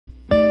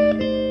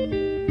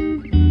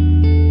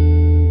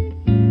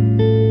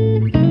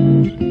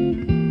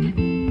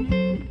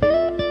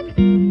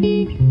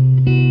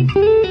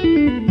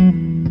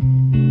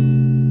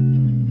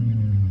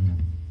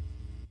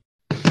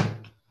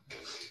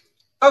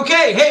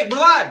Okay, hey, we're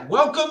live.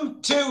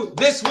 Welcome to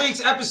this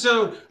week's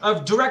episode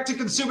of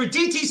Direct-to-Consumer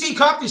DTC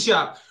Coffee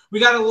Shop. We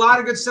got a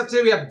lot of good stuff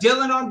today. We have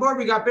Dylan on board.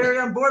 We got Barry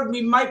on board.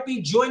 We might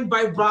be joined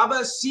by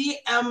Raba,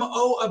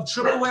 CMO of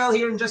Triple Whale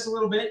here in just a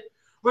little bit.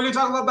 We're going to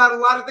talk about a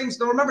lot of things.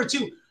 Now, remember,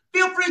 too,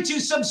 feel free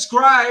to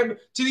subscribe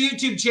to the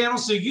YouTube channel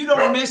so you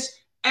don't miss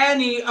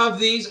any of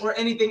these or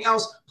anything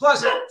else.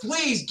 Plus,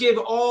 please give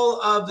all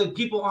of the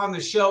people on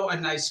the show a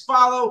nice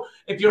follow.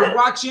 If you're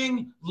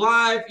watching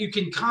live, you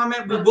can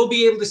comment. We will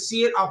be able to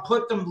see it. I'll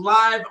put them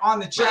live on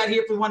the chat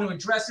here if we want to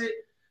address it.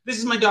 This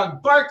is my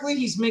dog, Barkley.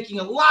 He's making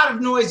a lot of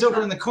noise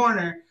over in the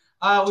corner.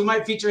 We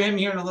might feature him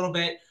here in a little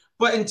bit.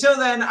 But until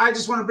then, I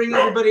just want to bring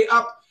everybody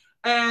up.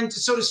 And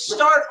so to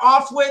start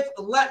off with,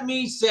 let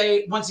me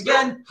say once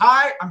again,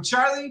 hi, I'm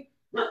Charlie,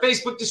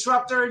 Facebook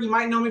Disruptor. You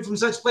might know me from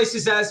such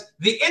places as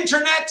the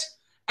internet,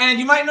 and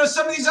you might know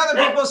some of these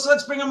other people, so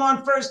let's bring them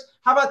on first.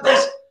 How about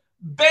this?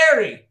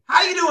 Barry.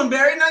 How you doing,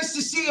 Barry? Nice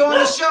to see you on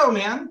the show,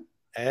 man.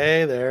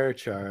 Hey there,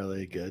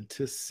 Charlie. Good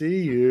to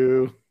see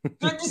you.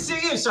 Good to see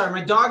you. Sorry,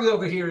 my dog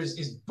over here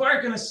is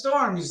barking a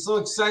storm. He's so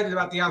excited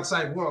about the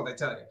outside world, I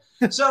tell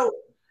you. So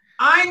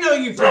I know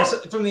you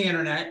from the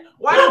internet.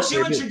 Why don't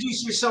you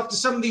introduce yourself to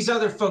some of these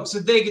other folks so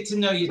they get to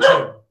know you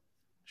too?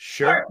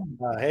 Sure.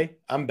 Hey,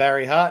 I'm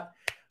Barry Hott.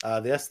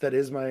 Yes, that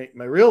is my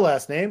real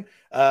last name.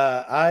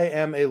 I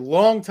am a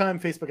longtime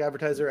Facebook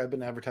advertiser. I've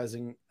been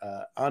advertising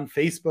on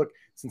Facebook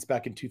since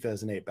back in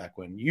 2008, back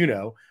when,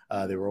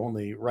 they were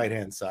only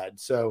right-hand side.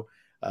 So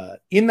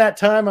in that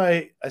time,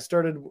 I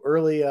started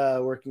early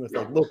working with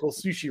like local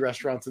sushi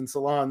restaurants and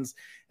salons,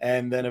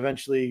 and then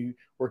eventually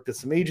worked at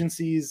some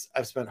agencies.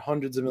 I've spent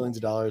hundreds of millions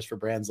of dollars for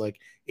brands like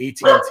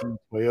AT&T,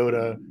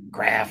 Toyota,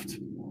 Kraft,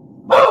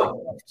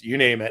 Microsoft, you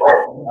name it.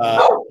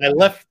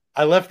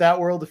 I left that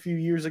world a few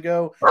years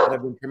ago, and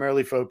I've been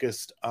primarily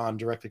focused on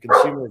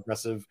direct-to-consumer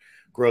aggressive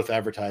growth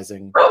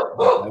advertising. I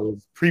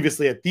was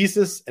previously at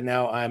Thesis, and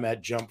now I'm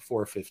at Jump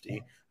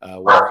 450,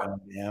 where I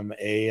am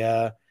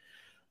a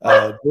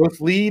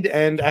growth lead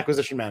and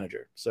acquisition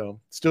manager. So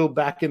still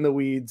back in the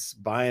weeds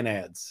buying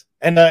ads.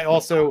 And I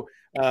also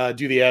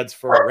do the ads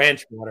for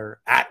Ranch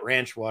Water, at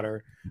Ranch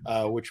Water,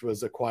 which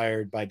was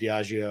acquired by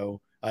Diageo.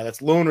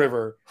 That's Lone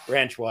River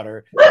Ranch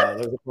Water. That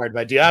was acquired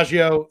by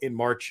Diageo in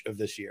March of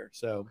this year.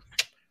 So,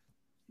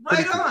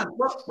 right on.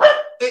 Well,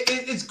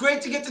 it's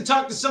great to get to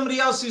talk to somebody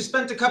else who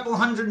spent a couple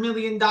 $100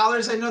 million.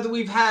 I know that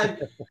we've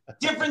had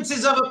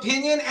differences of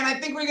opinion, and I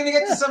think we're going to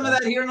get to some of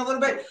that here in a little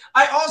bit.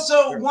 I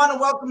also want to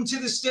welcome to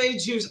the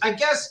stage, who's, I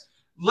guess,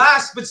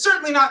 last but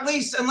certainly not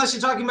least, unless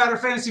you're talking about our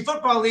fantasy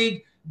football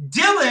league,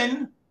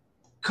 Dylan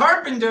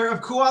Carpenter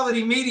of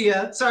Quality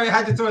Media. Sorry, I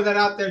had to throw that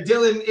out there.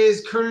 Dylan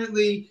is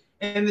currently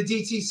in the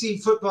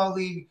DTC Football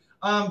League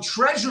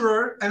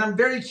treasurer, and I'm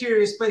very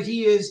curious, but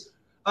he is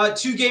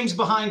 2 games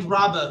behind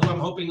Raba, who I'm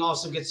hoping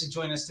also gets to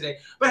join us today.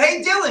 But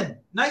hey, Dylan,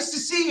 nice to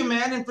see you,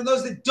 man. And for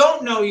those that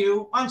don't know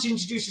you, why don't you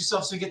introduce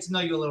yourself so we get to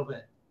know you a little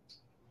bit?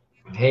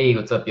 Hey,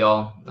 what's up,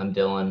 y'all? I'm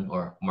Dylan,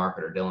 or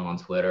Marketer Dylan on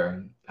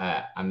Twitter.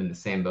 I'm in the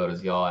same boat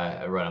as y'all.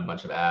 I run a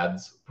bunch of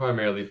ads,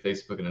 primarily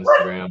Facebook and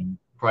Instagram.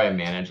 Probably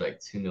manage like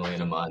 2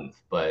 million a month,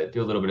 but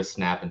do a little bit of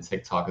Snap and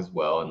TikTok as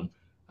well. And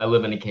I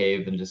live in a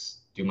cave and just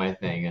do my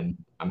thing, and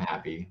I'm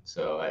happy.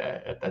 So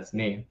that's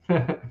me.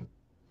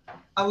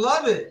 I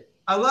love it.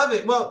 I love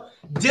it. Well,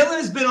 Dylan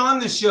has been on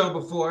the show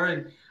before,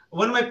 and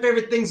one of my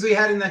favorite things we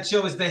had in that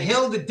show is the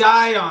hill to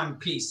die on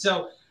piece.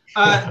 So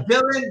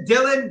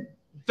Dylan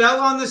fell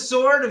on the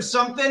sword of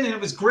something, and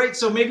it was great.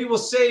 So maybe we'll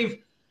save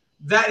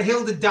that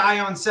hill to die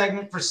on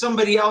segment for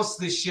somebody else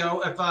this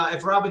show.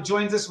 If Robert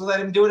joins us, we'll let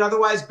him do it.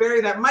 Otherwise,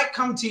 Barry, that might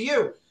come to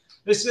you.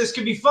 This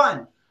could be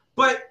fun.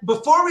 But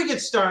before we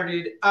get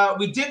started,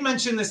 we did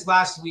mention this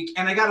last week,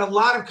 and I got a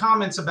lot of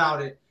comments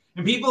about it,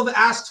 and people have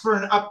asked for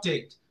an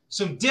update.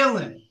 So,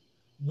 Dylan,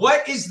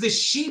 what is the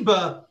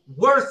Shiba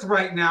worth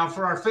right now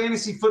for our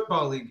fantasy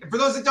football league? And for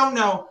those that don't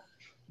know,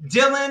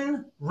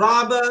 Dylan,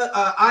 Raba,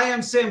 I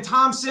am Sam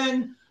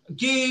Thompson,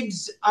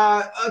 Gibbs,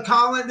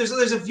 Colin.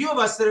 There's a few of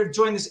us that have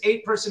joined this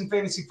 8-person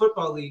fantasy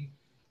football league.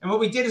 And what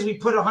we did is we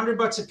put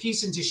 $100 a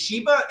piece into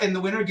Shiba, and the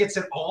winner gets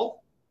it all.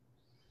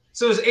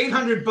 So it was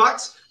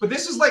 $800, but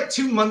this was like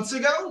 2 months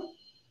ago.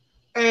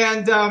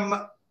 And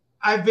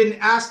I've been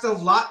asked a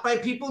lot by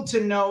people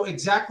to know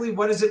exactly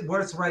what is it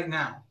worth right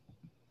now.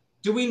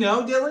 Do we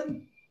know,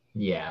 Dylan?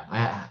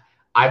 Yeah,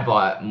 I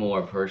bought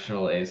more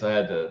personally, so I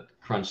had to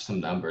crunch some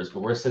numbers, but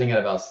we're sitting at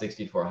about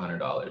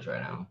 $6,400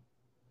 right now.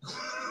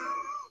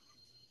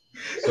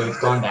 So it's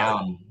gone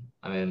down.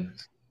 I mean,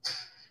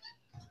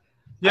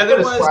 yeah, there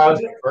was. I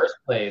was in first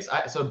place.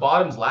 So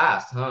bottom's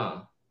last,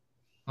 huh?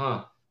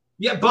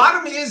 Yeah,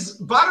 bottom is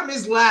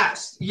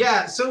last.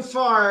 Yeah, so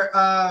far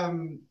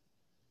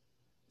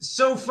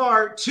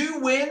 2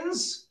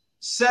 wins,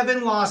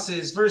 7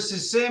 losses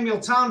versus Samuel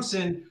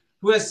Thompson,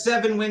 who has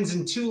 7 wins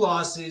and 2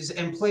 losses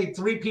and played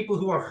 3 people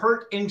who are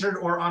hurt, injured,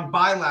 or on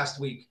bye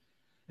last week,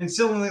 and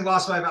still only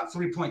lost by about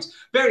 3 points.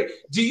 Barry,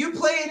 do you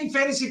play any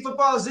fantasy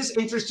football? Does this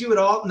interest you at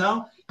all?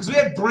 No? Because we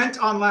had Brent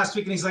on last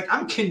week, and he's like,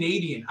 I'm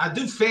Canadian. I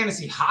do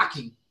fantasy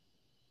hockey.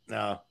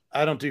 No,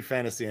 I don't do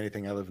fantasy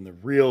anything. I live in the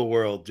real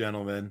world,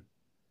 gentlemen.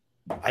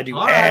 I do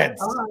All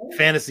ads, right.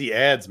 fantasy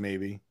ads,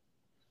 maybe.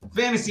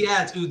 Fantasy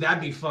ads. Ooh,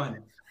 that'd be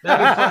fun.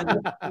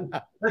 That'd be fun.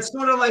 That's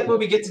sort of like what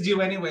we get to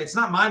do anyway. It's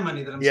not my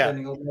money that I'm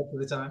spending most of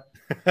the time.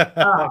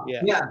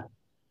 Yeah.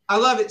 I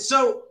love it.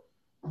 So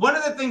one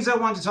of the things I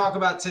wanted to talk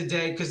about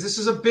today, because this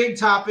is a big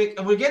topic,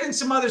 and we're getting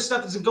some other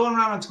stuff that's going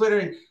around on Twitter,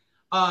 and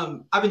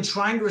I've been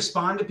trying to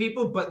respond to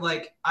people, but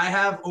like I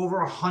have over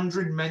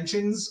 100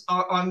 mentions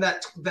on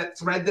that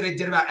thread that I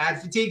did about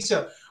ad fatigue.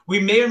 So we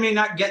may or may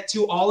not get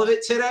to all of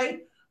it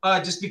today,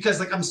 just because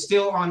like I'm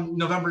still on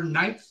November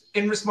 9th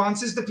in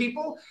responses to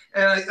people,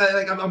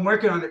 and I'm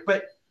working on it.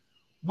 But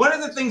one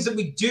of the things that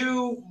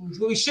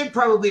we should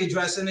probably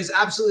address, and is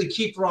absolutely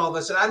key for all of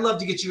us, and I'd love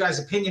to get you guys'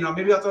 opinion on.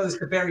 Maybe I'll throw this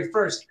to Barry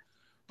first.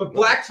 But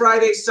Black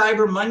Friday,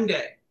 Cyber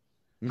Monday,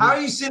 how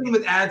are you sitting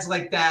with ads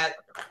like that?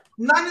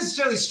 Not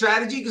necessarily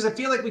strategy, because I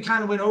feel like we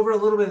kind of went over a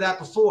little bit of that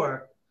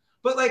before.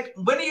 But like,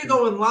 when are you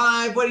going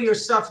live? What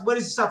is stuff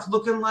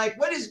looking like?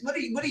 What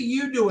are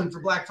you doing for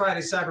Black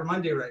Friday, Cyber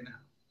Monday right now?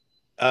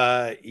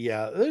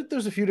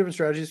 There's a few different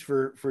strategies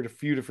for a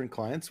few different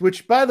clients,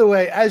 which, by the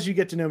way, as you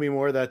get to know me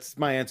more, that's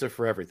my answer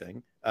for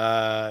everything.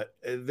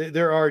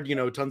 There are,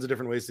 tons of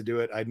different ways to do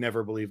it. I'd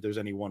never believe there's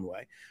any one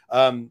way.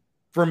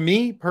 For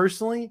me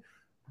personally,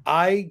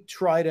 I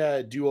try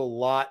to do a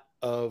lot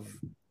of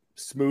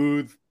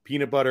smooth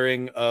peanut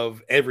buttering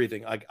of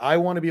everything. Like, I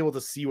want to be able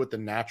to see what the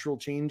natural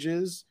change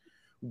is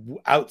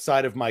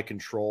outside of my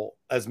control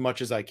as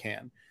much as I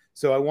can.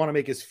 So I want to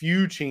make as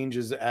few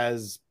changes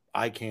as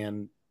I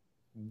can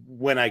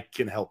when I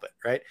can help it.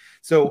 Right.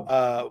 So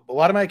a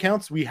lot of my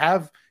accounts, we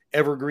have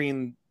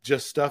evergreen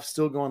just stuff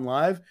still going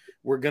live.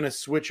 We're going to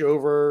switch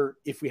over,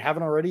 if we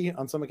haven't already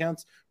on some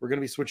accounts, we're going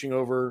to be switching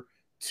over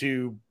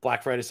to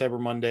Black Friday, Cyber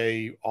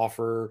Monday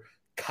offer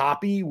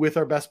copy with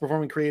our best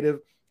performing creative,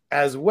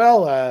 as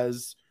well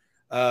as,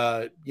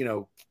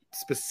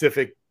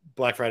 specific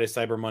Black Friday,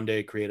 Cyber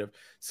Monday creative.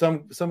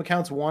 Some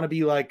accounts want to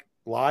be like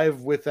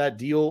live with that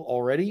deal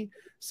already.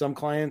 Some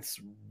clients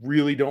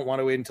really don't want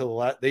to wait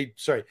until they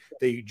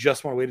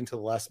just want to wait until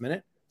the last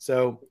minute.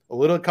 So a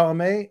little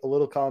column A, a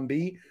little column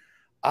B.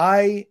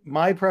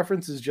 My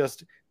preference is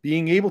just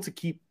being able to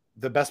keep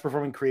the best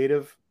performing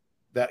creative,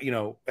 that,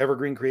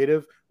 evergreen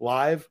creative,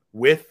 live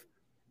with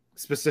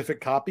specific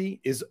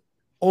copy is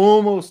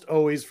almost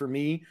always, for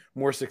me,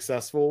 more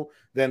successful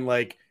than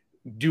like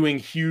doing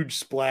huge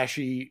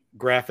splashy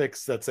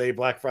graphics that say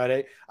Black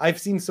Friday. I've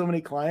seen so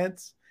many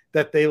clients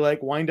that they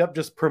like wind up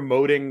just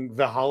promoting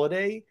the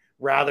holiday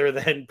rather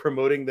than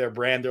promoting their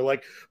brand. They're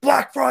like,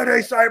 Black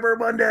Friday, Cyber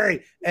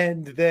Monday.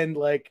 And then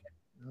like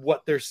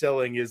what they're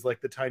selling is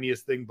like the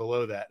tiniest thing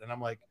below that. And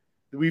I'm like,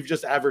 we've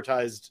just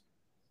advertised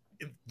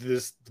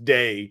this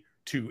day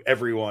to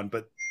everyone.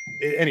 But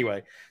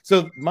anyway,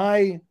 so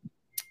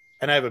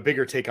and I have a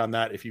bigger take on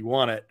that if you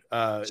want it.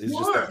 Is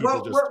just that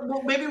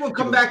well, maybe we'll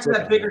come back to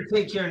that bigger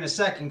take here in a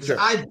second, because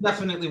I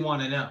definitely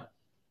want to know.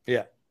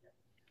 Yeah.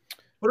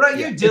 What about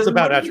you, Dylan? It's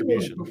about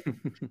attribution.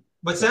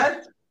 What's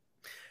that?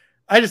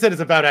 I just said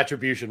it's about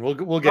attribution. We'll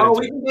get into it.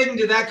 We can get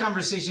into that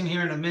conversation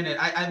here in a minute.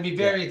 I'd be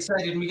very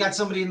excited. And we got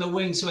somebody in the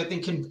wings who I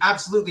think can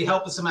absolutely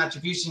help with some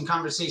attribution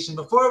conversation.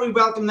 Before we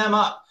welcome them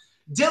up,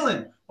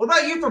 Dylan, what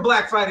about you for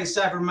Black Friday,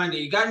 Cyber Monday?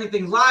 You got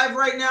anything live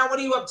right now? What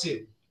are you up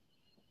to?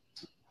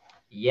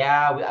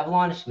 Yeah, I've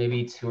launched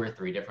maybe 2 or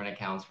 3 different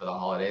accounts for the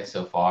holidays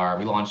so far.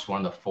 We launched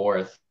one the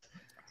 4th.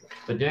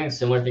 But doing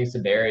similar things to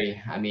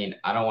Barry, I mean,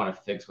 I don't want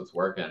to fix what's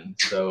working.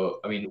 So,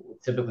 I mean,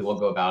 typically we'll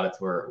go about it to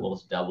where we'll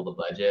just double the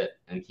budget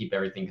and keep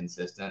everything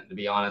consistent, to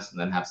be honest, and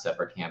then have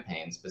separate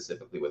campaigns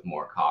specifically with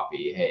more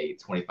copy. Hey,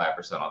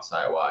 25% off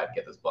site-wide,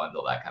 get this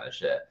bundle, that kind of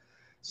shit.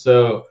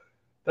 So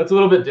that's a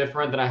little bit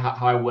different than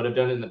how I would have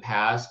done it in the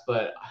past,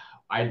 but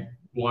I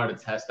wanted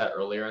to test that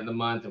earlier in the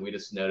month, and we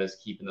just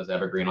noticed keeping those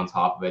evergreen on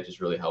top of it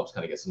just really helps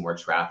kind of get some more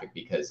traffic,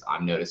 because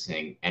I'm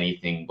noticing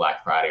anything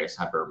Black Friday or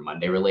Cyber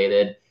Monday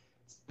related,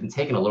 it's been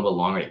taking a little bit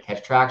longer to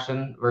catch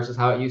traction versus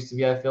how it used to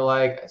be. I feel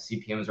like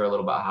CPMs are a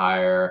little bit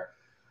higher.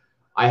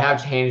 I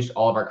have changed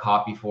all of our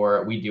copy for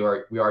it. We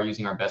are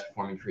using our best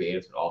performing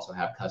creatives, but also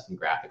have custom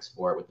graphics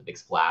for it with the big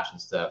splash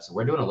and stuff. So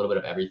we're doing a little bit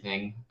of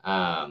everything.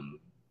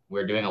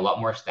 We're doing a lot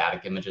more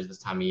static images this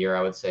time of year,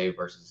 I would say,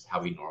 versus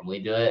how we normally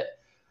do it.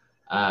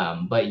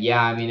 But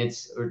yeah, I mean,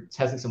 we're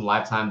testing some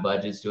lifetime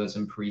budgets, doing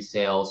some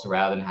pre-sales. So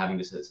rather than having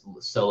just a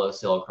solo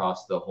sale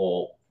across the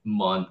whole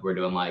month, we're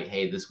doing like,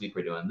 hey, this week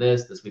we're doing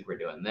this week we're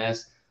doing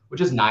this, which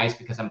is nice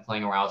because I'm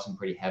playing around with some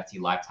pretty hefty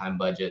lifetime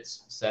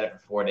budgets. Set it for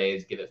 4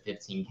 days, give it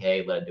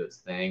 15K, let it do its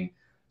thing.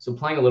 So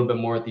playing a little bit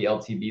more with the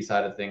LTV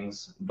side of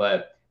things.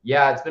 But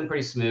yeah, it's been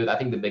pretty smooth. I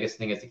think the biggest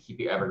thing is to keep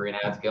your evergreen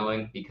ads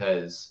going,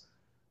 because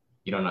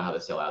you don't know how the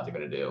sale ads are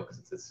going to do, because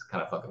it's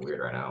kind of fucking weird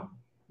right now.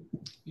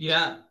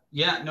 Yeah,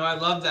 no, I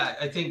love that.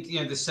 I think, the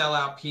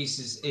sellout piece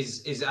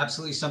is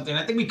absolutely something.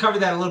 I think we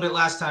covered that a little bit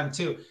last time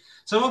too.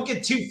 So I won't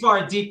get too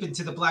far deep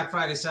into the Black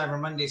Friday, Cyber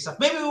Monday stuff.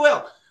 Maybe we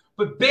will.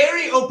 But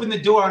Barry opened the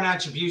door on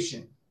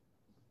attribution,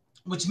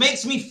 which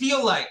makes me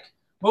feel like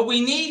what we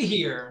need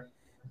here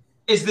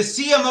is the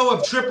CMO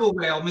of Triple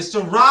Whale,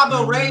 Mr. Rob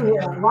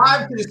Rahal,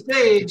 live to the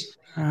stage.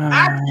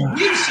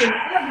 Attribution,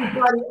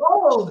 everybody,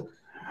 old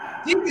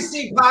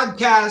DTC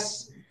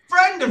podcast,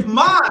 friend of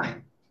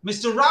mine,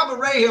 Mr. Rob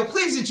Rahal.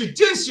 Please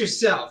introduce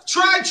yourself.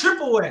 Try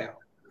Triple Whale.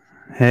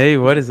 Hey,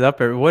 what is up?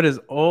 What is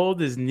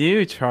old is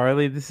new,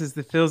 Charlie.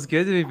 Feels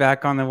good to be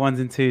back on the ones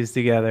and twos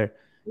together.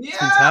 Yeah,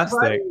 fantastic.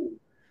 Buddy.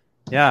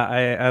 Yeah,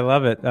 I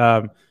love it.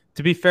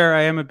 To be fair,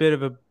 I am a bit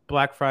of a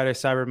Black Friday,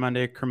 Cyber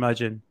Monday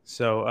curmudgeon,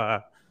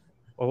 so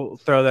we'll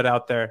throw that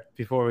out there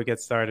before we get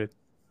started.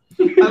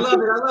 I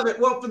love it.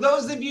 Well, for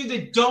those of you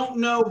that don't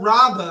know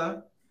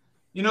Rabba,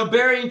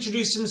 Barry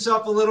introduced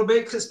himself a little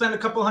bit, spent a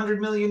couple $100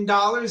 million, and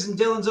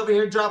Dylan's over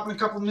here dropping a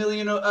couple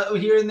million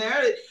here and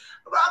there.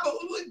 Rabba,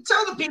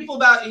 tell the people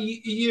about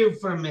you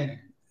for a minute.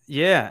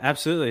 Yeah,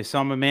 absolutely. So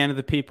I'm a man of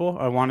the people.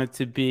 I wanted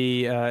to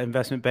be an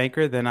investment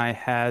banker. Then I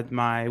had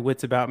my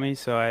wits about me.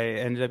 So I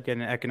ended up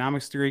getting an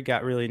economics degree,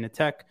 got really into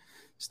tech,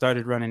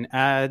 started running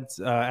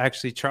ads.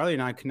 Actually, Charlie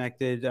and I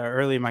connected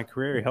early in my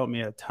career. He helped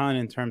me a ton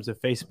in terms of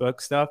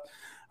Facebook stuff.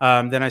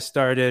 Then I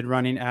started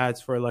running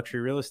ads for a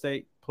luxury real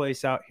estate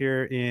place out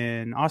here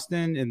in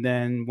Austin, and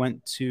then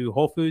went to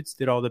Whole Foods,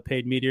 did all the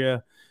paid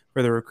media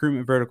for the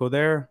recruitment vertical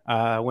there.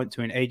 Went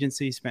to an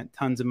agency, spent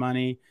tons of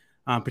money,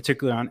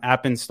 particularly on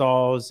app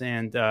installs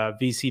and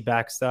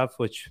VC-backed stuff,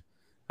 which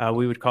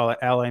we would call it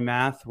LA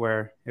math,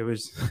 where it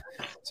was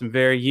some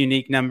very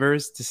unique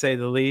numbers, to say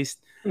the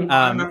least.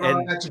 I remember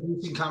our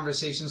attribution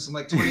conversations from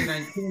like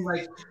 2019.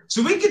 Like,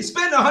 so we could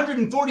spend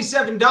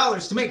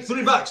 $147 to make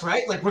 $3,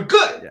 right? Like, we're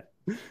good.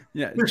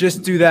 Yeah,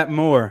 just do that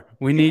more.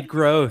 We need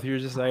growth. You're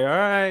just like, all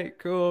right,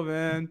 cool,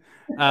 man.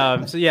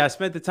 So yeah, I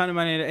spent a ton of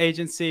money at an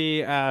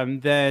agency,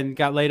 then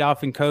got laid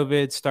off in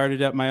COVID,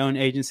 started up my own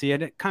agency.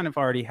 I kind of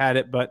already had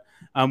it, but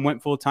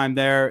went full time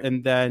there,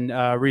 and then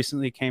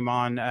recently came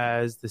on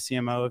as the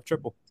CMO of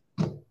Triple.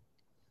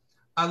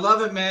 I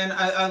love it, man.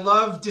 I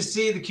love to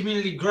see the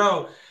community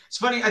grow. It's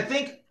funny. I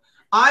think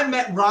I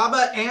met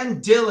Rabba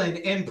and Dylan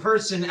in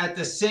person at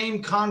the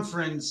same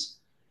conference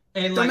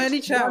in the like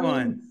ManyChat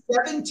one.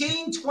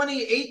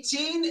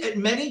 2018 at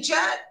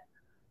ManyChat.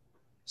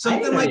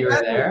 Something like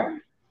that.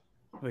 There.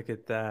 Look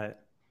at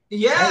that.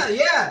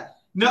 Yeah.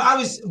 No,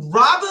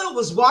 Rabba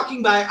was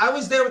walking by. I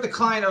was there with the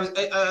client. I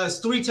was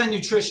 310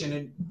 Nutrition,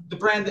 and the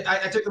brand,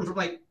 I took them from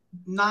like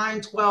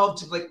 912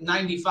 to like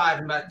 95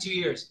 in about 2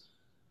 years.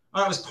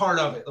 I was part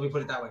of it. Let me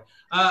put it that way.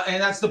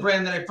 And that's the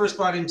brand that I first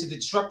brought into the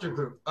Disruptor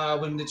Group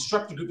when the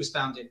Disruptor Group was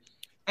founded.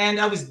 And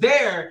I was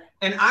there,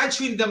 and I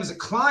treated them as a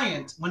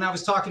client when I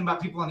was talking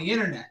about people on the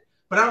internet.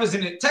 But I was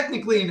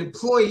technically an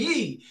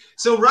employee.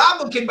 So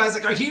Rob came by, I was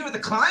like, "Are you here with a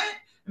client?"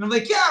 And I'm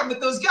like, "Yeah, I'm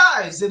with those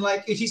guys." And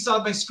like, he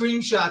saw my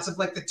screenshots of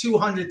like the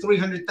 $200,000,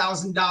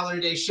 $300,000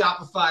 a day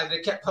Shopify that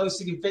I kept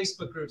posting in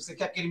Facebook groups that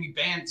kept getting me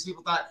banned because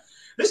people thought,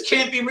 this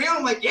can't be real.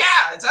 I'm like,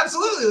 yeah, it's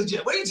absolutely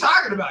legit. What are you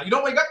talking about? You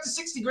don't wake up to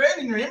 60 grand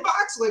in your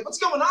inbox? Like, what's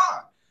going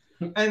on?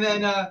 And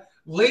then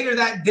later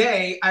that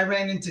day, I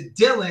ran into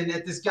Dylan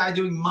at this guy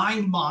doing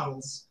mind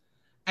models.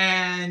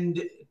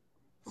 And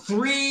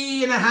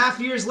 3.5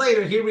 years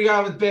later, here we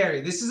are with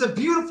Barry. This is a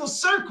beautiful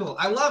circle.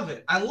 I love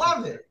it.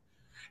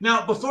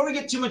 Now, before we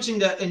get too much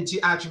into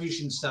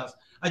attribution stuff,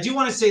 I do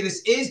want to say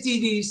this is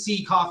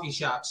DTC Coffee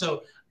Shop.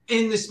 So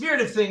in the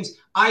spirit of things,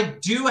 I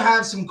do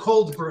have some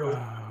cold brew.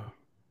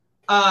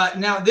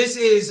 Now, this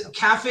is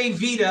Cafe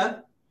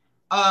Vita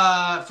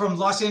from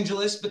Los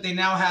Angeles, but they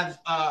now have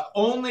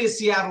only a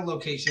Seattle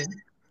location.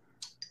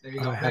 There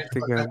you go. I have to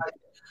go.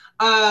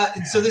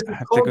 So this is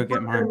cold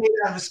brew made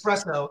out of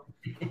espresso.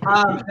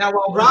 Now,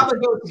 while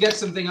Robert goes to get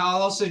something,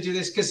 I'll also do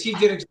this because he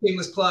did a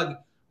shameless plug.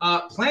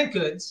 Plant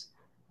Goods,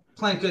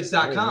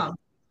 plantgoods.com.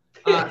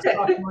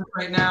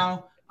 Right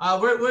now,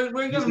 we're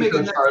going to make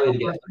a Charlie to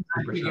get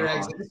 50%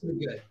 off. This will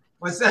be good.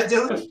 What's that,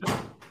 Dylan?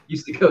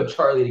 Used to go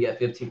Charlie to get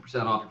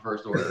 15% off your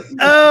first order.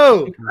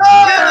 Oh!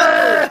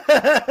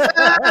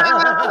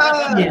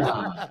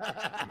 Yeah.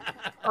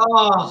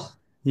 Oh.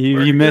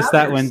 You missed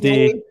that one,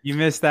 D. You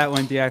missed that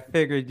one, D. I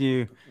figured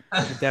you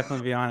would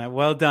definitely be on it.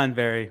 Well done,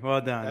 Barry.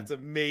 Well done. That's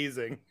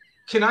amazing.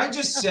 Can I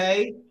just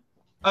say,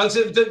 so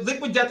the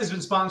Liquid Death has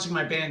been sponsoring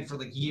my band for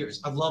like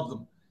years. I love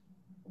them.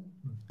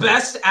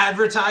 Best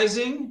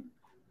advertising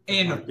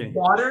in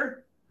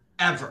water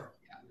ever.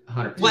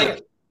 100%.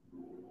 Like,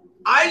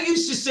 I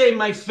used to say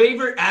my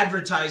favorite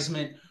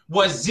advertisement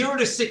was 0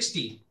 to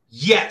 60.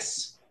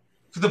 Yes,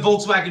 for the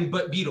Volkswagen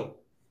Beetle.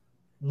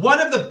 One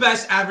of the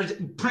best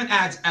print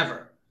ads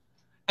ever.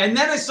 And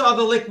then I saw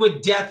the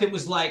Liquid Death. It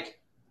was like,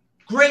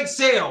 great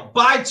sale.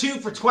 Buy 2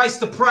 for twice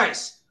the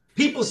price.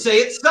 People say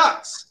it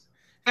sucks.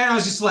 And I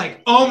was just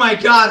like, oh my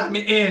God, I'm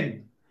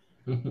in.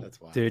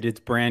 That's wild. Dude, it's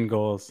brand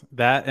goals.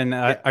 That and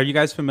are you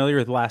guys familiar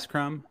with Last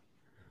Crumb?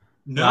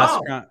 No.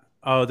 Last Crumb,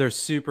 oh, they're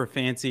super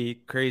fancy,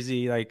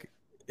 crazy, like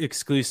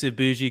exclusive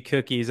bougie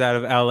cookies out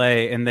of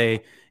LA. And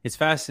it's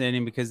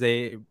fascinating because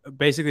they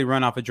basically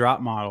run off a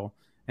drop model.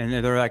 And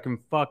they're like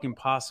fucking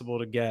impossible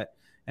to get.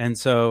 And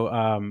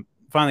so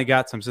finally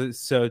got some.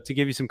 So to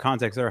give you some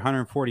context, they're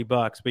 $140,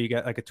 but you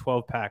get like a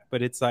 12 pack.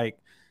 But it's like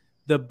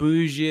the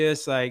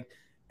bougiest, like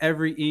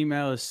every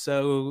email is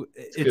so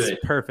it's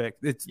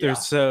perfect. They're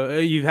so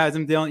you've had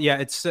them dealing. Yeah,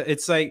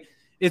 it's like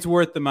it's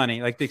worth the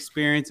money. Like the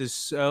experience is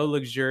so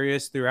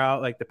luxurious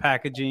throughout, like the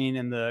packaging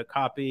and the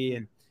copy,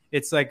 and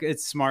it's like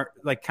it's smart,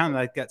 like kind of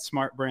like that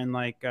smart brand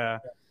like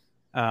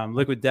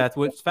Liquid Death.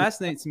 What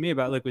fascinates me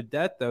about Liquid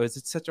Death though is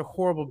it's such a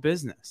horrible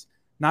business.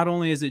 Not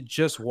only is it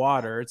just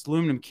water, it's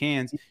aluminum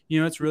cans.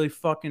 You know, it's really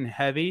fucking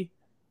heavy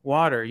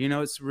water. You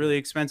know, it's really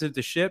expensive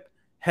to ship,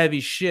 heavy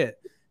shit.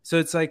 So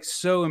it's like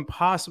so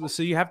impossible.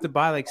 So you have to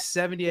buy like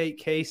 78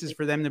 cases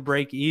for them to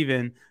break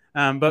even.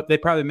 But they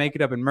probably make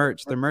it up in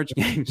merch. Their merch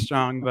game's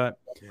strong, but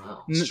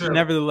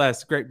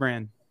nevertheless, great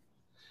brand.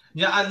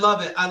 Yeah, I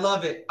love it. I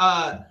love it.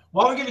 While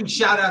we're giving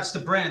shout outs to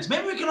brands,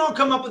 maybe we can all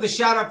come up with a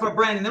shout out for a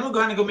brand, and then we'll go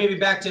ahead and go maybe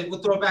we'll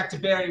throw it back to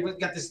Barry. We've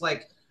got this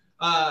like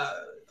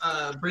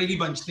Brady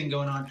Bunch thing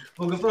going on.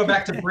 We'll throw it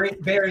back to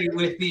Barry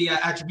with the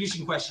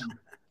attribution question.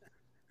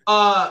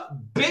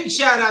 Big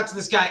shout out to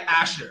this guy,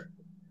 Asher.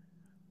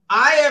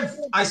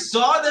 I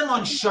saw them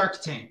on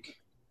Shark Tank,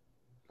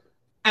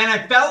 and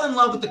I fell in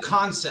love with the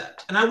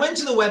concept. And I went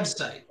to the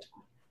website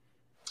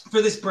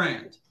for this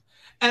brand,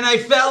 and I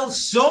fell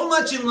so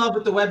much in love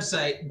with the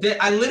website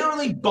that I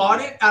literally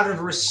bought it out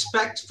of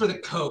respect for the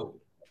code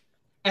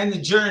and the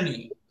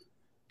journey.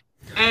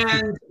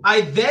 And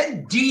I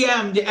then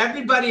DM'd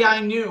everybody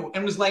I knew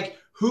and was like,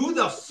 who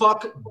the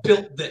fuck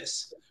built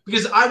this?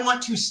 Because I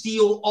want to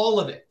steal all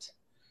of it.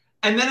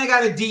 And then I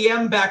got a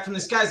DM back from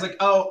this guy. He's like,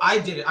 oh, I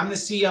did it. I'm the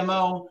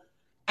CMO, or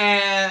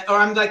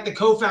I'm like the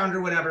co-founder,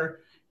 or whatever.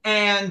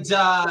 And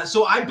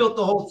so I built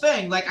the whole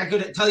thing. Like I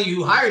couldn't tell you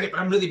who hired it, but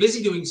I'm really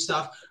busy doing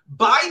stuff.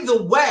 By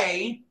the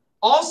way,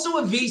 also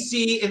a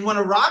VC in one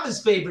of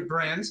Rob's favorite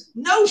brands,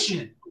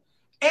 Notion,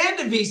 and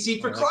a VC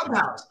for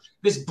Clubhouse.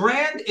 This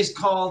brand is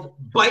called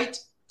Bite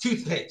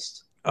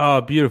Toothpaste.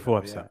 Oh, beautiful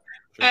website.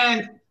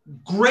 And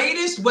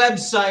greatest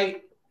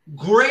website,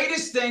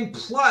 greatest thing.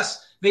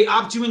 Plus, they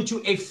opt you into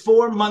a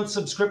 4-month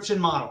subscription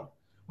model,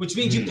 which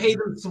means you pay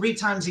them 3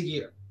 times a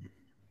year.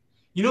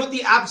 You know what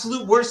the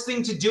absolute worst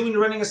thing to do when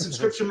you're running a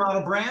subscription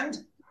model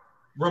brand?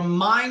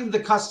 Remind the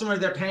customer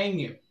they're paying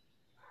you.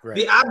 Right.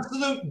 The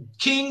absolute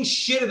king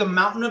shit of the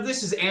mountain of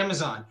this is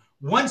Amazon.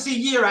 Once a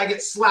year, I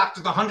get slapped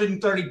with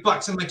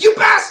 $130. I'm like, you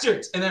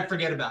bastards! And then I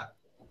forget about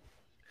it.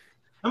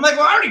 I'm like,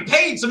 well, I already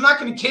paid, so I'm not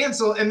going to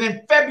cancel. And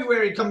then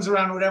February comes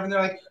around or whatever, and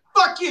they're like,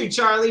 fuck you,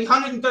 Charlie,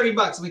 $130.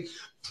 I'm like,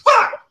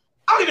 fuck!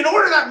 I don't even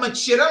order that much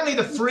shit. I don't need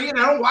the free, and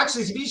I don't watch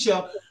the TV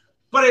show.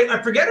 But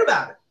I forget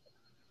about it.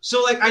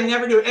 So, like, I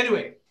never do it.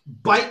 Anyway,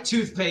 Bite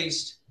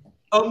Toothpaste,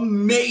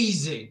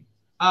 amazing.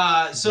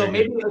 So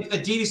maybe a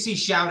DTC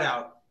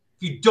shout-out.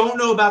 If you don't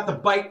know about the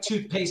Bite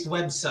Toothpaste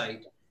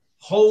website,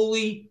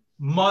 holy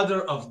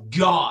mother of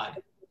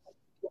God.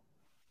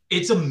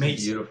 It's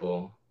amazing.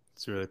 Beautiful.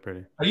 It's really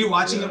pretty. Are you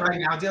watching it right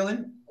now,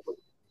 Dylan?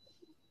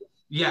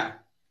 Yeah.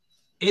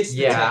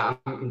 I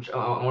want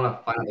to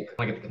find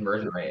get the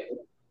conversion rate.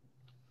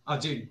 Oh,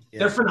 dude,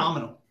 they're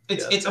phenomenal.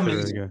 It's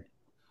amazing. Really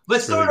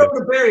Let's throw it over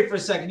to Barry for a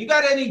second. You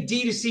got any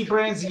D2C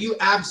brands that you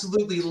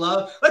absolutely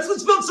love?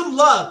 Let's build some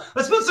love.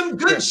 Let's build some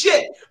good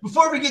shit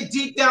before we get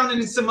deep down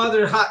into some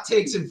other hot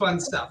takes and fun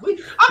stuff.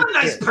 I'm a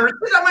nice person.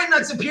 I might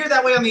not appear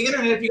that way on the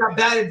internet if you got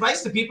bad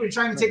advice to people you're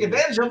trying to take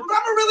advantage of, but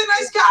I'm a really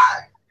nice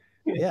guy.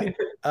 Yeah.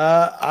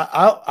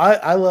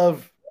 I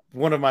love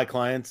one of my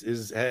clients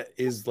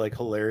is like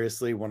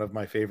hilariously one of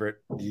my favorite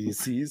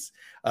DCs,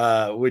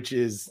 which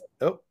is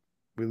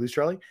we lose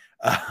Charlie.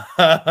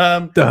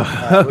 The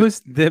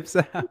host dips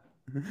out.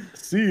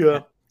 See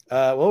ya.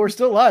 Well, we're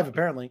still live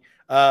apparently.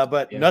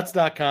 But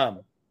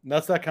nuts.com.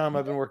 Nuts.com,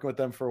 I've been working with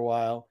them for a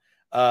while.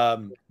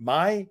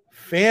 My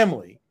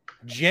family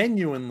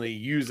genuinely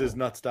uses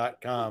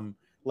nuts.com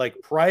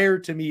like prior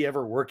to me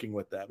ever working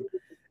with them.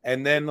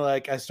 And then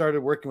like I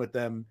started working with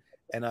them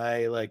and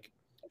I like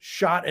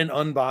shot an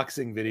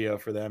unboxing video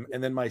for them.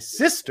 And then my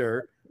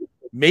sister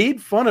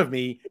made fun of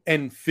me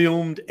and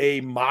filmed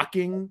a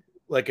mocking,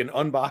 like an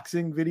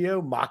unboxing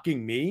video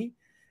mocking me.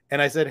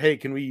 And I said, hey,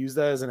 can we use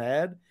that as an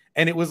ad?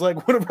 And it was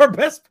like one of our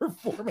best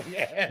performing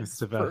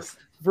ads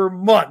for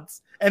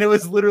months. And it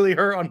was literally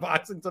her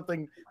unboxing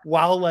something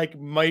while like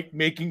Mike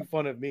making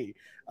fun of me.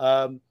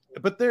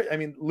 But there, I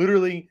mean,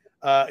 literally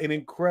an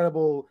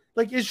incredible,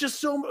 like, it's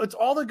just it's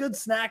all the good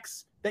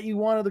snacks that you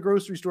want at the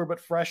grocery store, but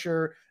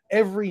fresher,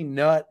 every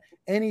nut,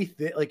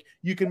 anything. Like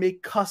you can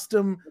make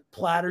custom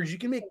platters. You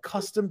can make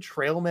custom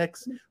trail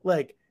mix,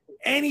 like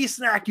any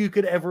snack you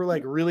could ever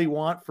like really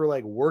want for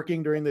like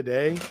working during the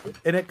day.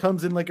 And it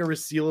comes in like a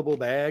resealable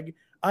bag.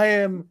 I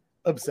am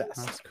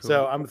obsessed. Cool.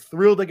 So I'm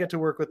thrilled to get to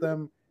work with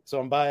them. So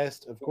I'm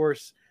biased, of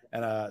course.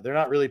 And they're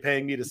not really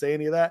paying me to say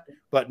any of that,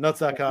 but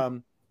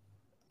nuts.com,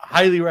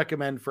 highly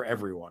recommend for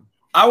everyone.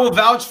 I will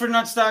vouch for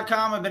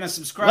nuts.com. I've been a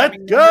subscriber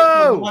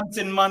for months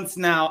and months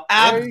now.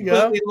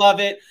 Absolutely love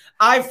it.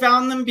 I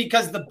found them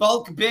because the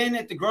bulk bin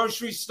at the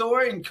grocery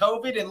store in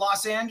COVID in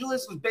Los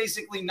Angeles was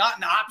basically not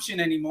an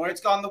option anymore.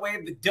 It's gone the way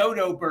of the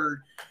dodo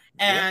bird.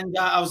 And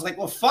I was like,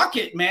 well, fuck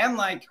it, man.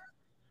 Like,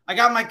 I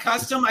got my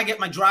custom. I get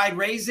my dried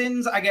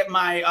raisins. I get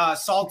my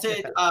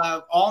salted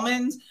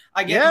almonds.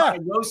 I get my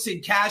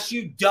roasted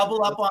cashew.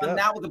 Double up on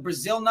that with a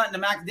Brazil nut and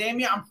a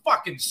macadamia. I'm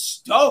fucking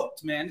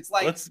stoked, man. It's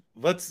like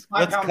let's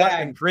cut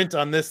and print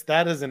on this.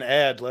 That is an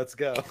ad. Let's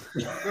go.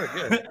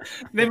 We're good.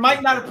 They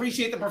might not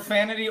appreciate the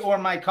profanity or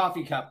my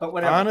coffee cup, but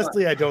whatever.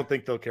 Honestly, I don't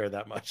think they'll care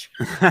that much.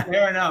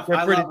 Fair enough.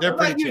 They're pretty what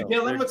about you, chill.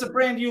 Dylan? What's a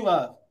brand you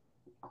love?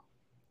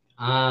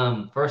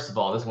 First of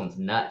all, this one's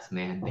nuts,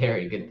 man.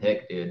 Very good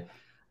pick, dude.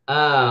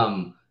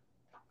 Well,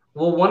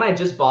 one I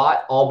just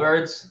bought,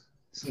 Allbirds,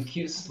 some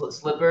cute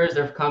slippers.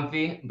 They're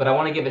comfy, but I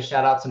want to give a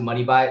shout out to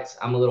Money Bites.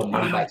 I'm a little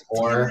Money Bites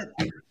whore.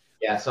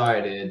 Yeah,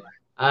 sorry, dude.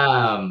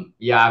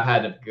 Yeah, I've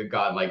had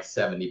gotten like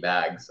 70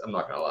 bags. I'm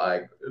not gonna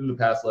lie. In the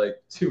past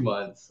like 2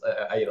 months,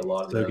 I ate a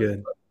lot of them. So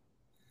good.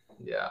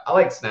 Yeah, I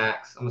like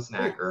snacks. I'm a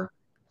snacker.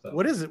 So.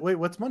 What is it? Wait,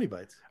 what's Money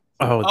Bites?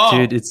 Oh,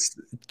 dude, it's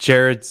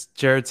Jared's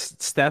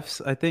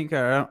Steffs, I think.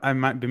 I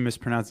might be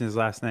mispronouncing his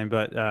last name,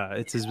 but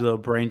it's his little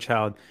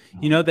brainchild.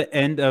 You know the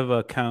end of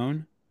a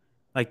cone,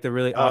 like the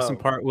really awesome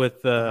part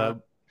with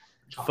the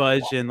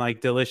fudge and like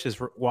delicious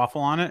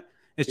waffle on it.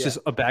 It's just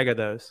a bag of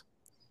those.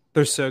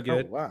 They're so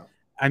good. Oh, wow.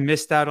 I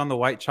missed out on the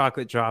white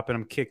chocolate drop, and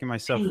I'm kicking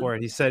myself for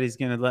it. He said he's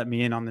going to let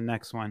me in on the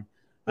next one.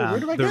 Where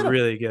do I get them? They're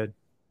really good.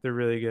 They're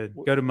really good.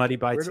 Go to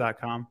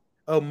muddybites.com.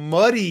 Oh,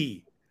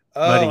 Muddy.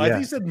 Oh, Muddy, I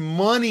think you said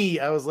money.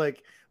 I was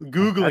like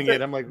Googling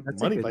it. I'm like,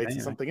 Money Bites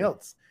is something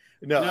else.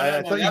 No,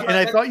 I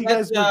thought you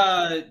guys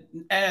were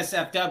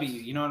NSFW.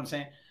 You know what I'm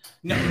saying?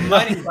 No,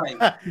 Money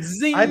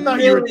Bites. I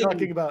thought you were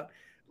talking about.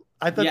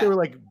 I thought they were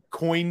like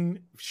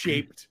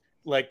coin-shaped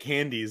like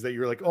candies that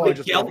you were like, oh, like I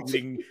just love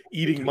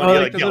eating money,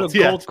 like Gelt.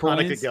 Yeah,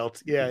 Hanukkah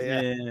Gelt.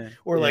 Yeah.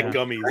 Or like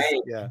gummies.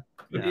 Right.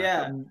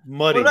 Yeah.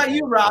 Muddy. What about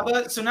you,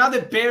 Rabba? So now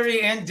that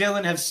Barry and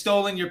Dylan have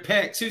stolen your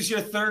picks, who's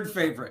your third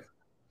favorite?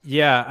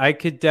 Yeah, I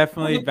could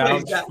definitely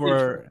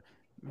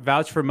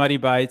vouch for Muddy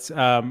Bites.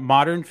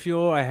 Modern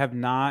Fuel, I have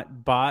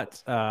not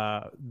bought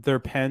their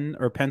pen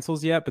or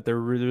pencils yet, but they're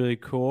really, really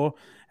cool.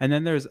 And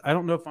then I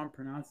don't know if I'm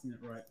pronouncing it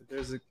right, but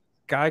there's a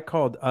guy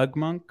called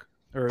Ugmonk,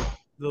 or a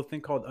little thing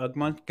called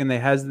Ugmonk, and they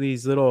has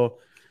these little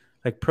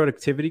like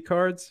productivity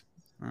cards.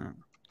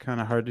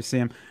 Kind of hard to see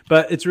them,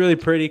 but it's really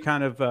pretty.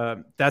 Kind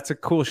of that's a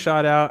cool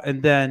shout out.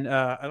 And then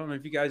I don't know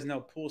if you guys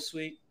know Pool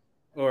Suite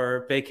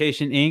or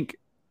Vacation Inc.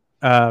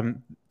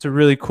 It's a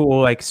really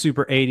cool, like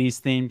super 80s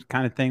themed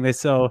kind of thing. They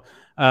sell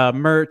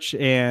merch,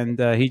 and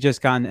he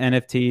just got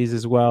NFTs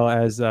as well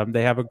as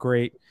they have a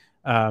great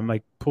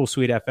like Pool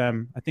Suite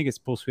FM. I think it's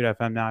Pool Suite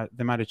FM now.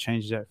 They might have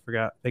changed it. I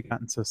forgot. They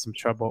got into some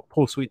trouble.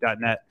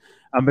 Poolsuite.net.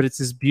 But it's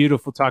this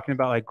beautiful, talking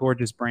about like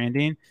gorgeous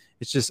branding.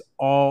 It's just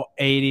all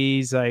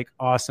 80s, like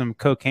awesome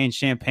cocaine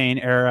champagne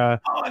era.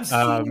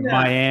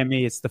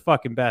 Miami. It's the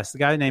fucking best. The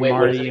guy named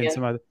Marty and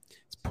some other.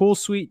 It's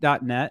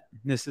poolsuite.net.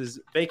 This is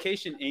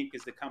Vacation Inc.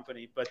 is the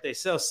company, but they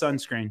sell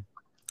sunscreen.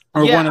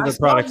 Or one of the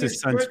products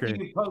is sunscreen.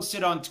 You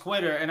posted on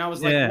Twitter, and I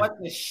was like, what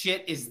the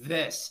shit is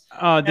this?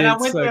 Oh, dude, and I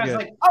went there, I was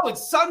like, oh,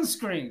 it's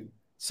sunscreen.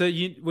 So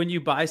when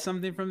you buy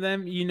something from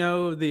them, you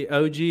know the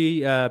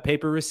OG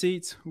paper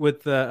receipts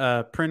with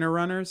the printer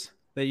runners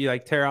that you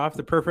like tear off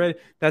the perforated.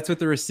 That's what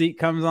the receipt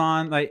comes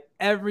on. Like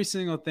every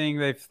single thing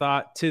they've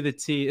thought to the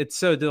T. It's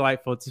so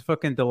delightful. It's a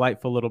fucking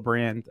delightful little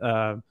brand.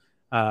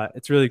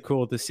 It's really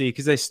cool to see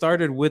because they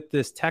started with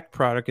this tech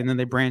product and then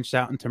they branched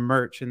out into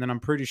merch. And then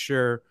I'm pretty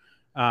sure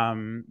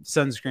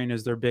sunscreen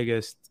is their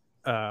biggest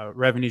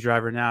revenue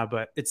driver now.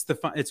 But it's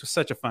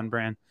such a fun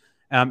brand.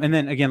 And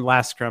then again,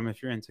 Last Scrum,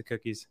 if you're into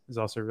cookies, is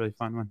also a really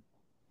fun one.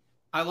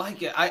 I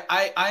like it.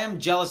 I am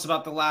jealous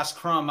about the Last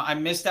Crumb. I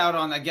missed out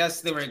on, I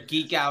guess they were at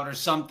Geek Out or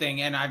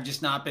something, and I've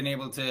just not been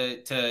able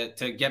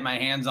to get my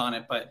hands on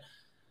it. But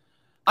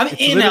I'm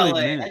in LA.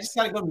 Minutes. I just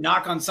got to go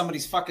knock on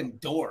somebody's fucking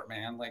door,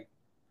 man. Like,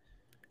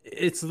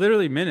 it's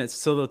literally minutes.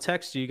 So they'll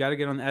text you. You got to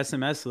get on the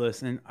SMS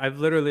list. And I've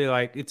literally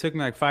it took me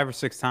like 5 or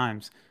 6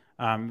 times.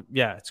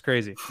 Yeah, it's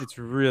crazy. It's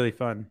really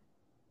fun.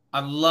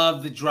 I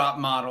love the drop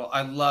model.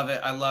 I love it.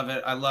 I love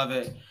it. I love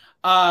it.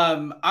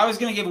 I was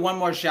going to give one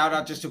more shout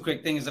out, just a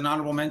quick thing as an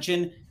honorable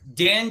mention.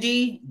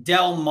 Dandy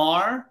Del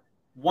Mar,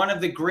 one of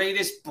the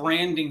greatest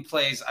branding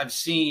plays I've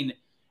seen. If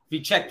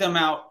you check them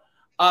out,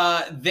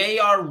 they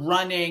are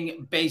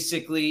running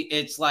basically,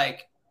 it's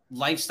like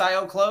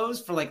lifestyle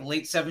clothes for like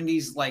late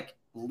 70s, like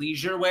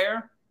leisure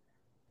wear.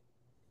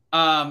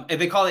 And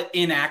they call it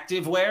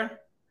inactive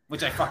wear,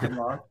 which I fucking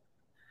love.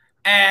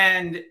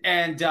 And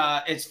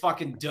it's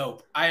fucking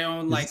dope. I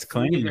own like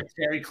 3 of their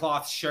terry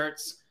cloth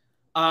shirts.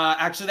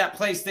 Actually, that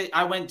place that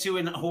I went to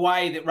in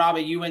Hawaii that Robbie,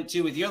 you went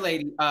to with your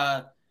lady,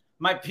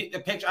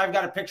 the picture, I've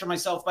got a picture of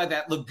myself by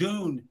that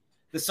lagoon,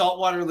 the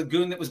saltwater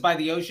lagoon that was by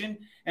the ocean.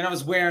 And I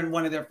was wearing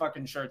one of their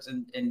fucking shirts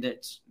and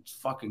it's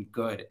fucking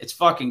good. It's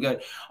fucking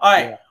good. All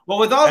right. Yeah. Well,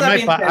 with all that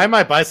being said, I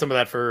might buy some of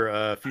that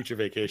for future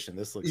vacation.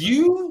 This looks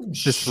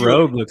this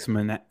robe looks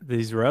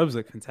these robes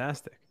look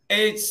fantastic.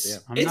 It's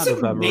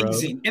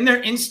amazing. And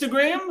their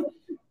Instagram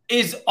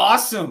is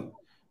awesome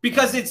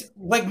because it's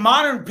like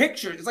modern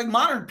pictures. It's like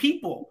modern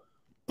people,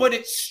 but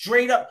it's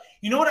straight up.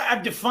 You know what?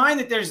 I've defined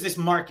that there's this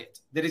market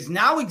that is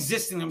now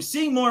existing. I'm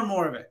seeing more and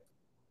more of it.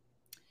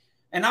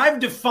 And I've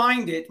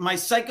defined it, my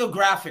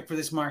psychographic for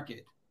this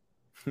market,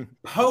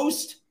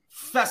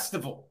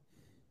 post-festival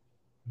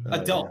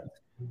adult.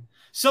 Yeah.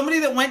 Somebody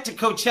that went to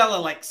Coachella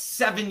like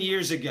 7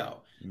 years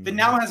ago that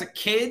now has a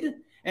kid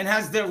and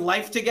has their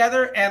life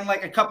together and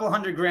like a couple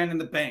 $100,000 in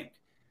the bank.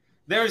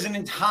 There's an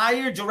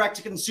entire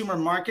direct-to-consumer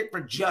market for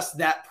just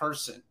that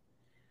person.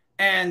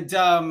 And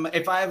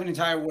if I have an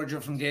entire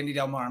wardrobe from Dandy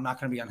Del Mar, I'm not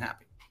going to be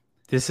unhappy.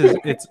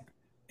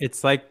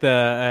 It's like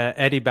the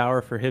Eddie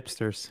Bauer for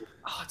hipsters.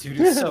 Oh, dude,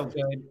 it's so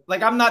good.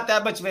 Like, I'm not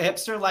that much of a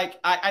hipster.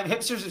 Like,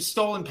 hipsters have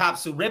stolen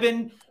Papsu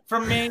ribbon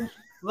from me,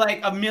 like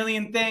a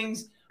million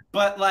things.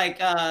 But like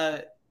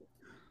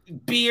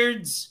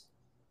beards,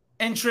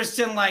 interest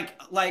in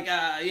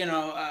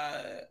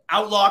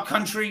outlaw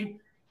country.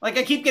 Like,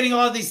 I keep getting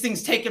all of these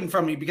things taken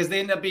from me because they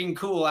end up being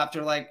cool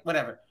after like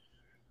whatever.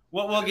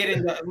 We'll get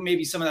into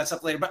maybe some of that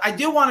stuff later. But I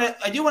do want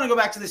to go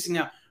back to this thing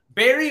now.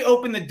 Barry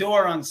opened the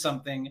door on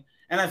something.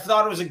 And I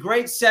thought it was a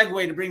great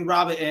segue to bring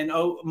Robert in.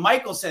 Oh,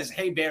 Michael says,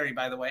 hey, Barry,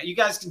 by the way. You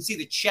guys can see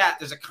the chat.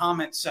 There's a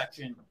comment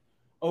section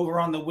over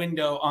on the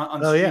window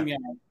on StreamYard.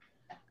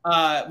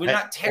 Yeah. We're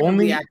not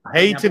terribly active.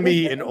 Hey to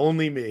me and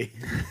only me.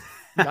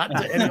 Not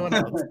to anyone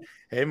else.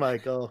 Hey,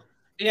 Michael.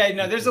 Yeah,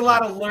 no, there's a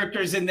lot of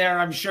lurkers in there,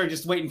 I'm sure,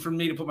 just waiting for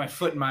me to put my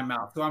foot in my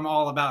mouth. So I'm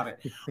all about it.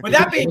 With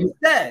that being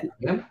said,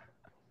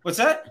 what's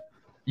that?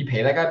 You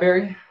pay that guy,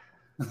 Barry?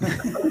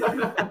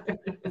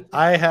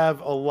 I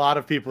have a lot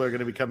of people who are going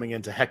to be coming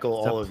in to heckle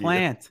all of you.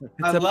 I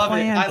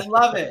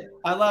love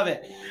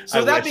it.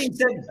 So that being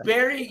said,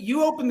 Barry,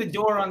 you opened the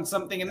door on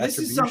something, and this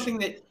is something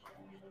that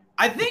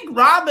I think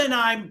Rob and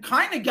I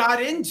kind of got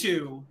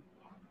into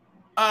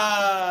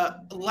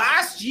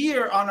last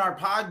year on our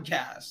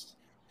podcast.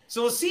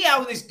 So we'll see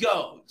how this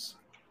goes.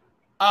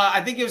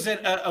 I think it was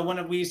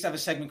we used to have a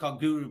segment called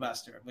Guru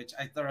Buster, which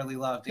I thoroughly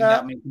loved. It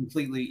got me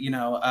completely,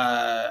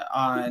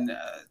 on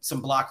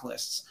some block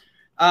lists.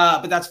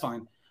 But that's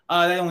fine.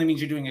 That only means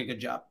you're doing a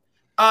good job.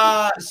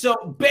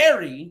 So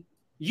Barry,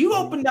 you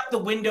opened up the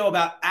window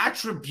about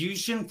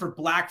attribution for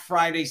Black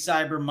Friday,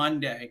 Cyber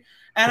Monday.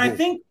 And I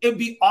think it'd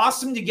be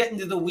awesome to get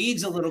into the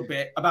weeds a little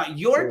bit about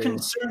your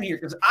concern here,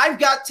 because I've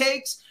got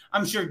takes.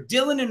 I'm sure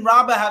Dylan and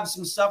Rabba have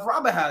some stuff.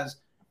 Rabba has,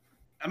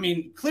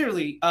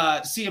 clearly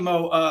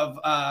CMO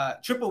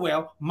of Triple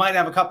Whale might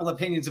have a couple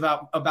opinions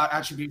about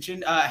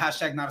attribution,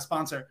 hashtag not a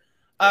sponsor.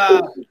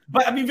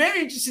 But I'd be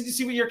very interested to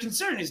see what your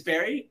concern is,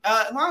 Barry.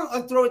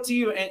 I'll throw it to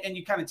you and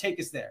you kind of take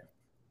us there.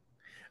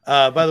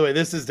 By the way,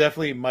 this is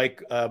definitely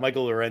Michael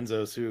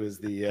Lorenzos, who is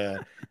the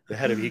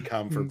head of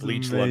ecom for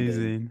Bleach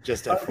London.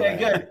 Just okay,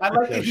 good. I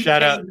like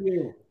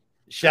that.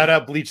 Shout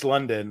out Bleach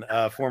London,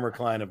 former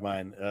client of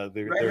mine.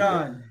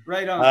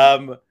 Right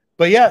on.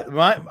 But yeah,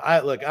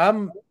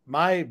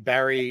 my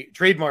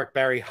trademark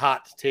Barry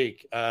hot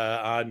take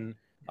on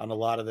a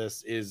lot of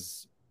this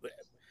is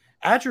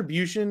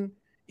attribution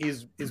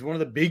is one of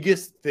the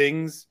biggest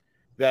things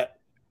that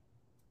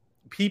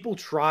people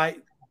try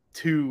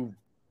to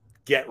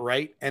get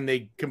right, and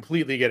they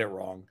completely get it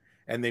wrong,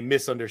 and they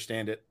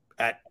misunderstand it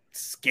at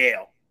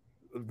scale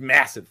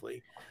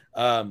massively.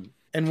 And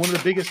one of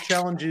the biggest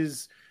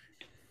challenges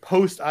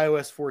post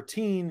iOS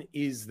 14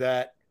 is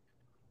that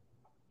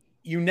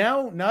you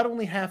now not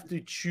only have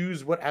to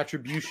choose what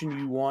attribution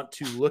you want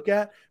to look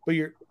at,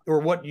 or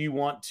what you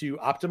want to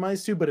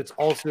optimize to, but it's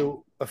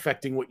also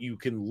affecting what you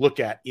can look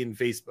at in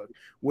Facebook.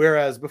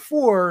 Whereas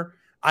before,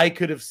 I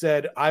could have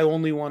said, I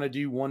only want to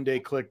do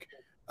one-day click,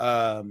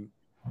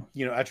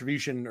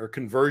 attribution or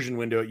conversion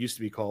window, it used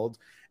to be called,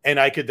 and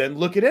I could then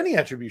look at any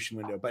attribution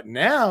window. But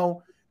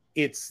now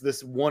it's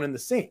this one and the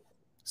same.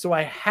 So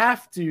I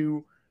have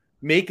to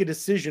make a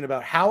decision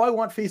about how I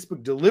want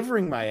Facebook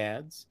delivering my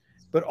ads,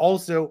 but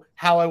also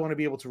how I want to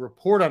be able to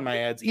report on my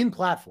ads in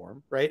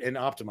platform, right? And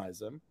optimize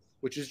them,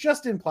 which is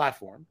just in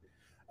platform.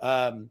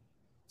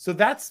 So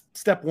that's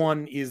step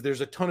one. Is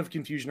there's a ton of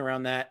confusion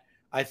around that.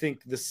 I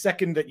think the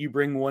second that you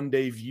bring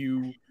one-day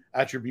view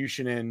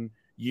attribution in,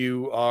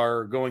 you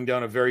are going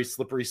down a very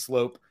slippery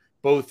slope,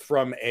 both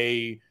from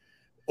a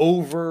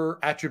over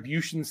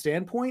attribution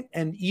standpoint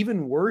and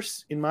even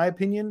worse, in my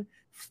opinion,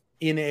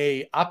 in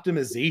a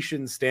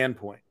optimization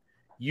standpoint.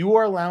 You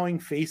are allowing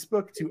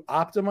Facebook to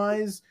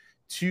optimize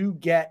to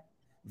get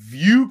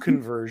view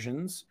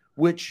conversions,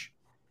 which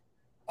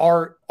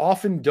are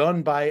often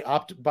done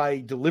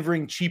by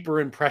delivering cheaper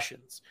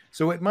impressions.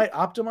 So it might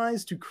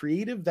optimize to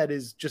creative that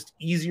is just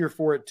easier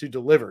for it to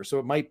deliver. So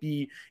it might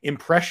be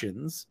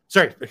impressions.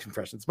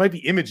 It might be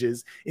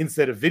images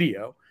instead of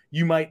video.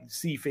 You might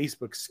see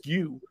Facebook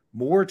skew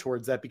more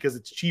towards that because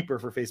it's cheaper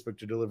for Facebook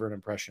to deliver an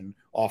impression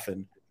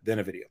often than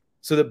a video.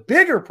 So the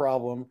bigger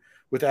problem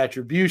with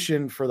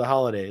attribution for the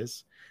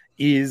holidays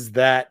is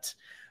that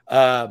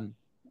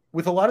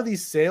with a lot of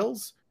these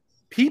sales,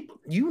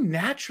 you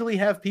naturally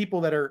have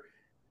people that are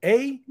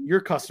A, your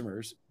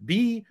customers,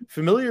 B,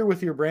 familiar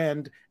with your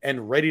brand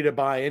and ready to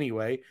buy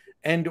anyway,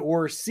 and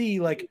or C,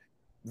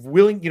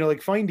 willing,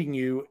 finding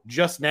you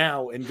just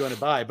now and going to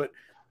buy. But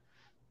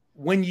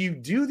when you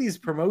do these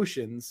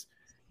promotions,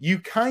 you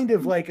kind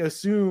of like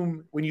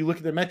assume when you look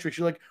at the metrics,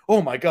 you're like,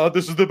 oh my God,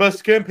 this is the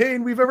best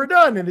campaign we've ever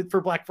done. And for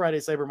Black Friday,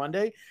 Cyber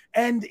Monday.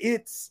 And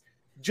it's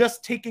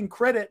just taking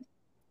credit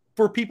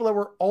for people that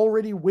were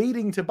already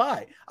waiting to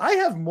buy. I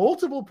have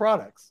multiple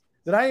products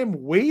that I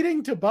am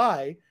waiting to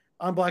buy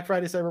on Black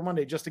Friday, Cyber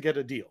Monday just to get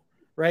a deal,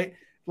 right?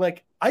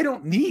 Like, I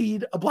don't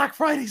need a Black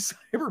Friday,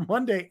 Cyber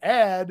Monday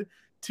ad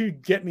to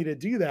get me to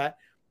do that.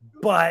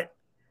 But,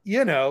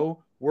 you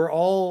know, we're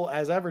all,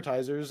 as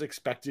advertisers,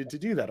 expected to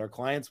do that. Our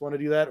clients want to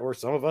do that, or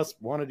some of us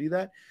want to do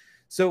that.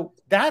 So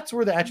that's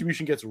where the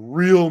attribution gets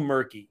real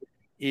murky,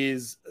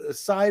 is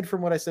aside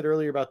from what I said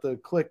earlier about the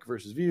click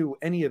versus view,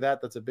 any of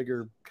that, that's a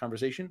bigger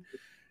conversation.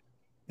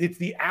 It's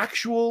the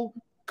actual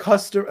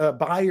customer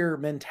buyer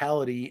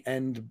mentality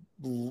and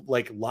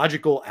like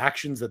logical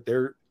actions that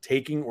they're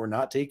taking or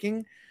not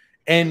taking.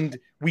 And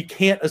we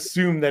can't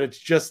assume that it's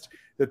just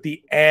that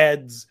the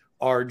ads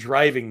are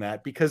driving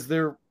that, because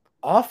they're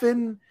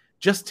often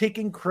just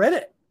taking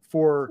credit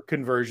for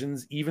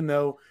conversions, even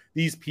though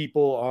these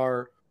people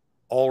are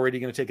already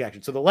going to take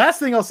action. So the last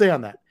thing I'll say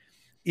on that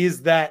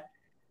is that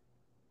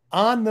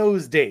on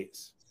those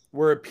days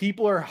where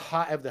people are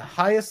have the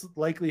highest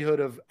likelihood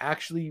of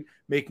actually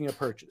making a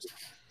purchase,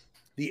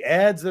 the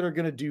ads that are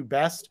going to do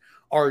best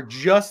are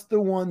just the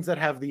ones that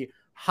have the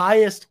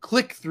highest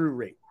click-through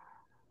rate,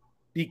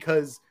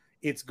 because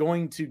it's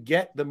going to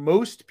get the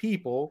most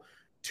people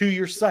to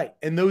your site.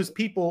 And those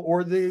people,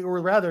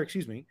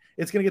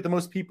 it's going to get the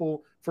most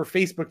people for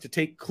Facebook to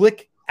take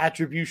click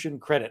attribution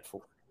credit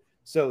for.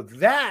 So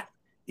that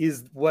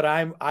is what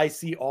I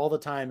see all the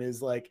time,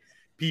 is like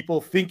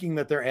people thinking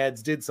that their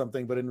ads did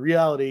something, but in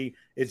reality,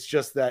 it's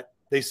just that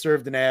they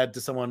served an ad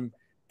to someone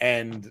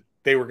and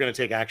they were going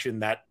to take action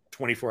that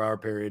 24-hour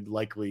period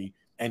likely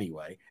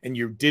anyway. And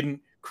you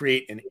didn't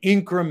create an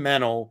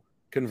incremental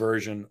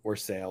conversion or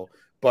sale,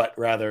 but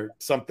rather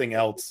something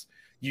else.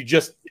 You're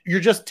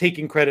just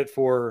taking credit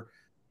for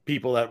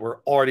people that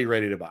were already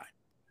ready to buy.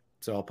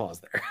 So I'll pause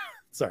there.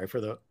 Sorry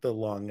for the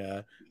long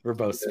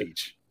verbose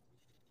speech.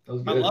 I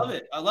love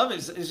it.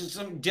 Is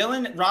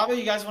Dylan, Robbie,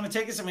 you guys want to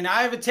take this? I mean,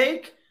 I have a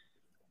take,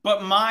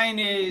 but mine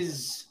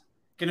is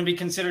going to be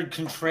considered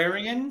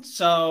contrarian,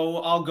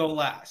 so I'll go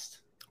last.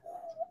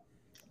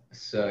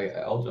 So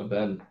I'll jump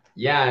in.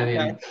 Yeah, I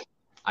mean,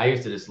 I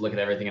used to just look at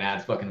everything in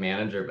Ads fucking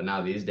Manager, but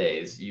now these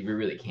days you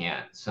really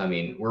can't. So, I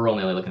mean, we're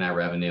only looking at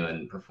revenue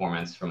and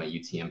performance from a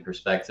UTM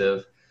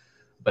perspective.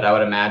 But I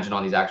would imagine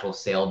on these actual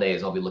sale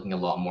days, I'll be looking a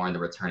lot more in the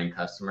returning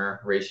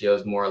customer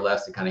ratios, more or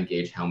less, to kind of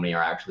gauge how many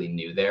are actually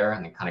new there,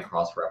 and then kind of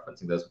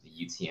cross-referencing those with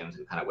the UTMs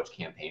and kind of which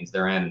campaigns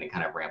they're in, and then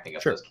kind of ramping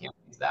up those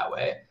campaigns that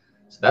way.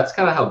 So that's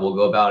kind of how we'll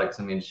go about it.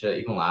 Because I mean, shit,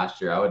 even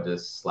last year, I would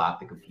just slap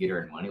the computer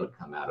and money would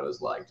come out. It was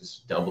like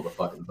just double the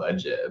fucking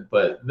budget.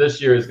 But this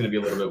year is going to be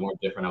a little bit more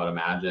different, I would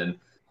imagine.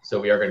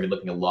 So we are going to be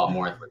looking a lot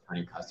more at the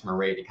returning customer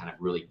rate to kind of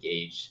really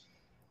gauge.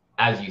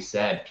 As you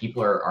said,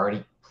 people are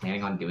already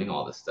planning on doing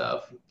all this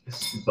stuff.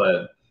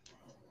 But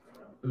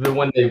the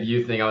 1 day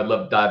view thing, I would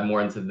love to dive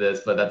more into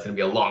this, but that's going to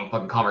be a long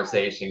fucking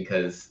conversation,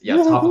 because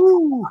top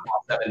of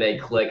 7 day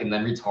click and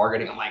then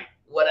retargeting. I'm like,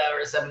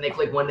 whatever, 7 day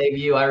click, 1 day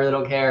view. I really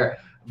don't care.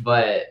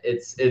 But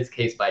it's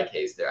case by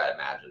case there, I'd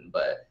imagine.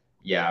 But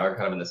yeah, we're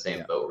kind of in the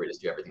same boat where we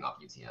just do everything off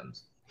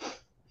UTMs.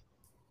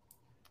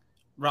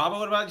 Rob,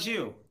 what about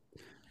you?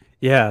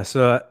 Yeah,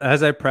 so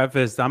as I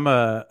prefaced, I'm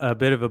a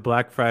bit of a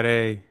Black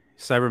Friday,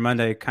 Cyber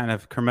Monday kind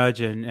of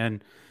curmudgeon,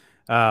 and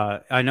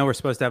I know we're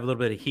supposed to have a little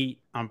bit of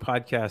heat on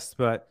podcasts,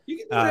 but you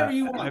can do whatever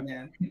you want,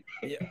 man.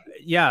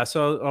 Yeah,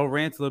 so I'll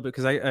rant a little bit,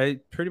 because I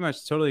pretty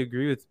much totally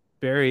agree with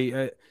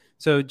Barry.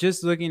 So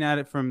just looking at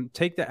it from,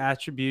 take the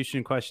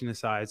attribution question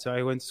aside. So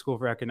I went to school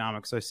for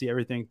economics, so I see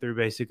everything through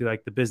basically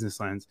like the business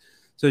lens.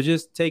 So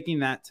just taking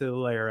that to the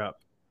layer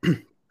up.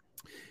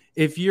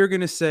 If you're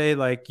going to say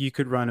like you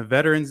could run a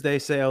Veterans Day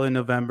sale in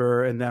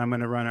November, and then I'm going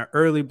to run an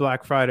early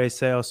Black Friday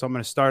sale. So I'm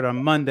going to start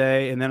on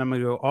Monday, and then I'm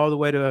going to go all the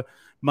way to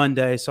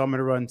Monday. So I'm going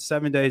to run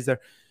 7 days there.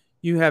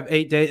 You have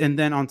 8 days. And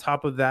then on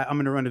top of that, I'm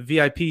going to run a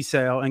VIP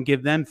sale and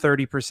give them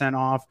 30%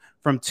 off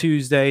from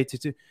Tuesday to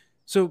Tuesday.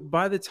 So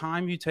by the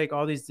time you take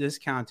all these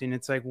discounting,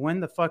 it's like, when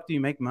the fuck do you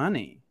make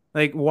money?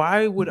 Like,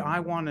 why would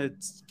I want to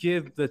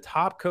give the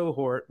top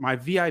cohort, my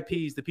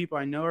VIPs, the people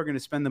I know are going to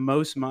spend the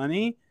most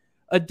money,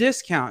 a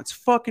discount? It's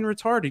fucking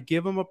retarded.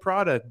 Give them a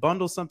product,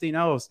 bundle something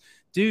else,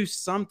 do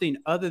something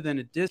other than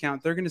a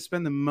discount. They're going to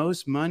spend the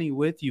most money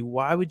with you.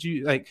 Why would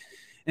you like?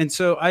 And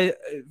so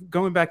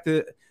going back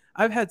to,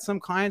 I've had some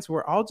clients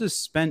where I'll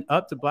just spend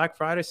up to Black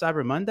Friday,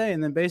 Cyber Monday,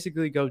 and then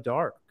basically go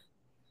dark.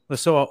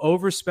 So I'll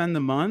overspend the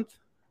month.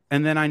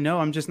 And then I know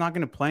I'm just not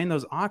going to play in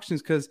those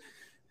auctions, because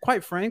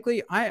quite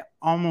frankly, I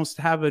almost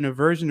have an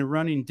aversion to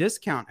running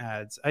discount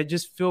ads. I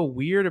just feel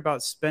weird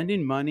about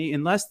spending money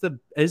unless the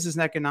business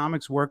and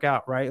economics work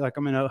out, right? Like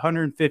I'm in a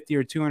 $150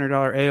 or $200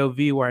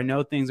 AOV where I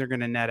know things are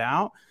going to net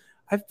out.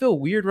 I feel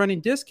weird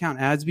running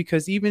discount ads,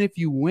 because even if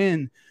you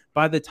win,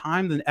 by the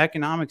time the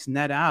economics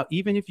net out,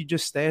 even if you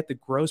just stay at the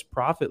gross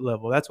profit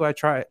level, that's why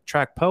I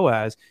track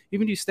POAS.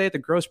 Even if you stay at the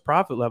gross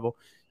profit level,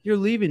 you're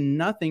leaving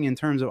nothing in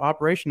terms of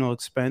operational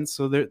expense.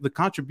 So the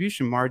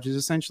contribution margin is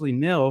essentially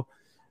nil.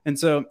 And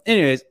so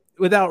anyways,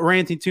 without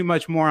ranting too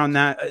much more on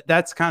that,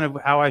 that's kind of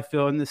how I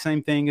feel. And the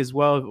same thing as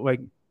well. Like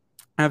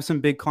I have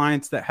some big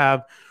clients that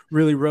have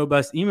really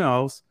robust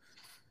emails,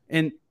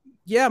 and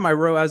yeah, my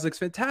ROAS looks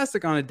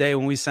fantastic on a day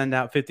when we send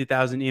out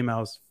 50,000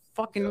 emails.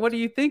 Fucking, what do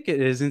you think it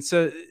is? And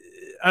so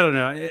I don't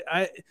know.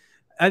 I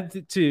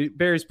to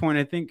Barry's point,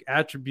 I think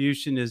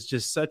attribution is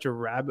just such a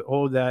rabbit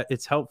hole that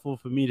it's helpful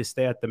for me to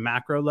stay at the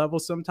macro level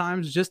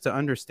sometimes just to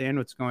understand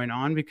what's going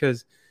on,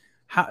 because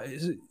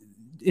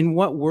in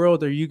what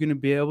world are you going to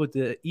be able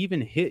to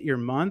even hit your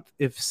month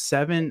if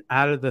 7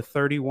 out of the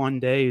 31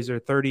 days or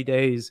 30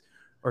 days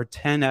or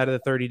 10 out of the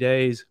 30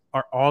 days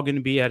are all going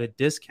to be at a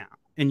discount?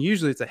 And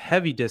usually it's a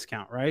heavy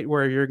discount, right?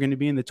 Where you're going to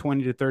be in the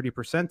 20 to 30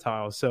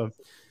 percentile. So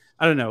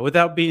I don't know,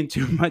 without being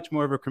too much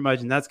more of a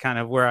curmudgeon, that's kind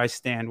of where I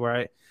stand,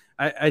 where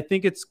I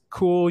think it's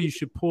cool. You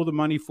should pull the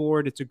money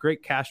forward. It's a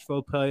great cash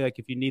flow play. Like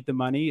if you need the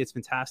money, it's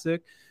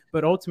fantastic.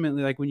 But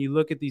ultimately, like when you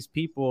look at these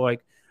people,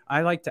 like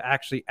I like to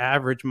actually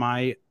average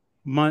my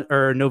month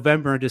or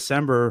November and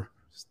December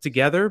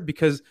together,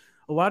 because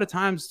a lot of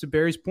times, to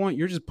Barry's point,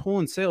 you're just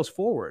pulling sales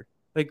forward.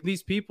 Like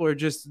these people they're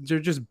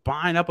just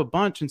buying up a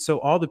bunch. And so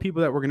all the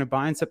people that were going to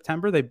buy in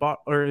September,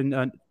 or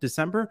in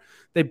December,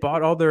 they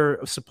bought all their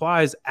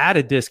supplies at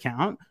a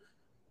discount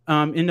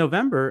in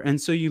November. And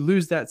so you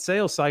lose that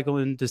sales cycle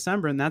in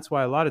December. And that's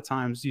why a lot of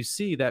times you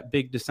see that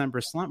big December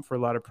slump for a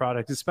lot of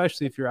products,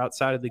 especially if you're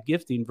outside of the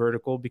gifting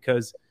vertical,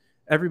 because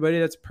everybody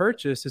that's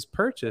purchased is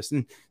purchased.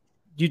 And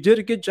you did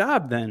a good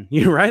job then,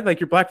 right?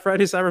 Like your Black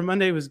Friday, Cyber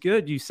Monday was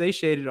good. You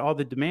satiated all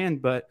the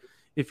demand, but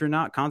if you're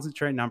not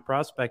concentrating on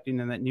prospecting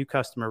and that new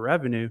customer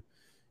revenue,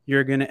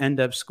 you're going to end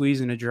up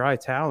squeezing a dry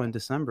towel in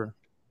December.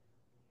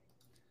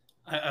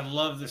 I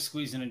love the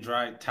squeezing a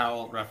dry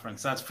towel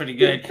reference. That's pretty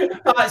good.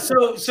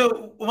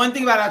 So one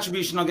thing about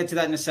attribution, I'll get to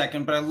that in a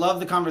second, but I love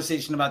the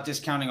conversation about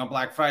discounting on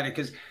Black Friday,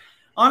 because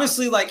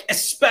honestly, like,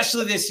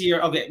 especially this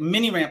year, okay,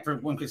 mini rant for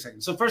 1 quick second.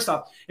 So first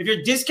off, if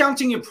you're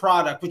discounting your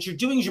product, what you're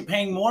doing is you're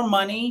paying more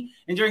money,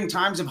 and during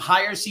times of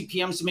higher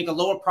CPMs to make a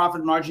lower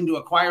profit margin to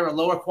acquire a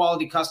lower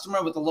quality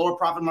customer with a lower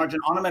profit margin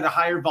on them at a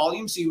higher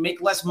volume. So you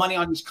make less money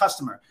on each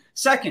customer.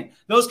 Second,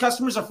 those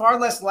customers are far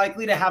less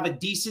likely to have a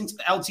decent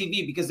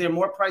LTV because they're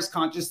more price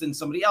conscious than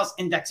somebody else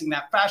indexing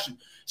that fashion.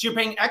 So you're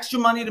paying extra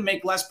money to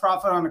make less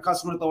profit on a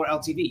customer with lower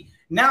LTV.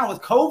 Now,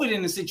 with COVID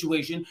in the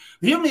situation,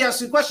 let me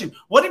ask you a question.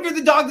 What if you're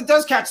the dog that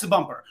does catch the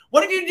bumper?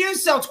 What if you do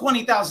sell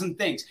 20,000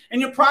 things and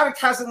your product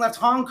hasn't left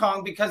Hong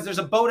Kong because there's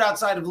a boat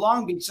outside of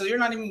Long Beach, so you're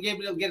not even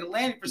able to get it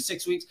landed for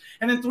 6 weeks,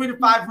 and then 3 to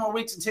 5 more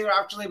weeks until you're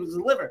actually able to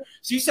deliver?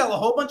 So you sell a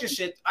whole bunch of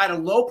shit at a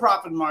low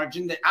profit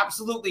margin that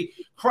absolutely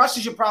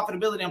crushes your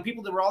profitability on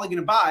people that were only going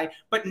to buy,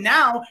 but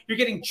now you're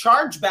getting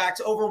chargebacks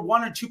over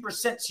 1 or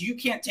 2%, so you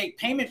can't take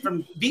payment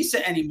from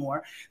Visa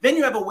anymore. Then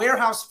you have a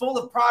warehouse full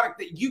of product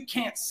that you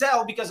can't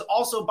sell because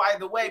also, by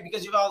the way,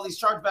 because you have all these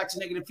chargebacks and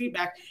negative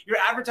feedback, your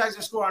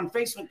advertiser score on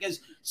Facebook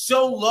is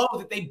so low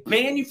that they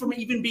ban you from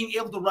even being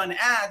able to run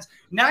ads.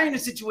 Now you're in a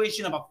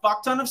situation of a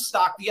fuck ton of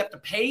stock that you have to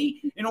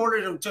pay in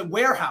order to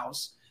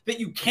warehouse, that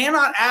you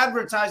cannot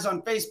advertise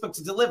on Facebook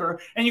to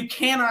deliver, and you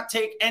cannot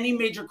take any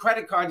major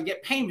credit card to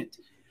get payment.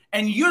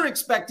 And you're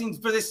expecting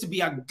for this to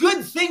be a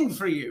good thing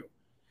for you.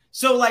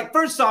 So, like,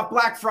 first off,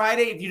 Black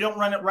Friday, if you don't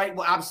run it right,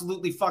 will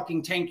absolutely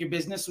fucking tank your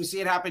business. We see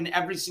it happen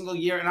every single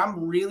year, and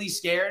I'm really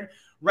scared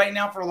right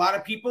now for a lot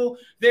of people.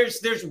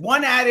 There's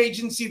one ad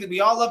agency that we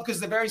all love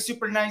because they're very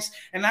super nice,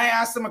 and I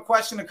asked them a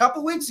question a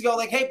couple weeks ago,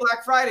 like, hey,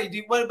 Black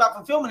Friday, what about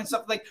fulfillment and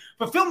stuff? Like,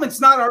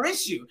 fulfillment's not our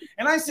issue.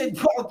 And I said,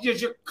 well,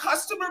 is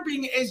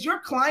your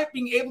client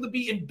being able to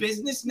be in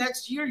business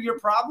next year your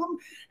problem?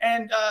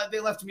 And they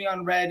left me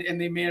on red,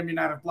 and they may or may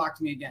not have blocked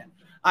me again.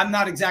 I'm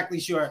not exactly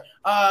sure.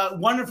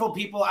 Wonderful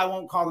people. I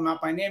won't call them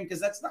out by name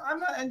because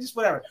and just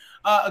whatever.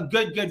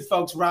 Good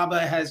folks. Rabba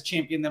has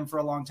championed them for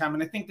a long time,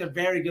 and I think they're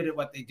very good at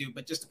what they do,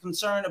 but just a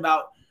concern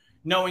about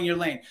knowing your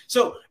lane.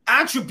 So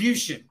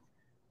attribution.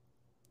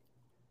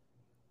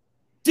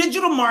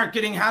 Digital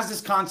marketing has this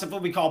concept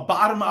what we call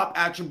bottom-up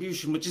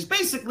attribution, which is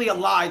basically a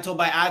lie told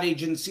by ad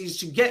agencies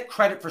to get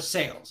credit for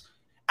sales.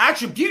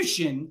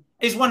 Attribution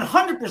is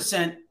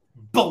 100%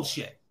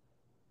 bullshit.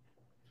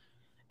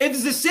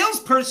 If the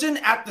salesperson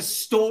at the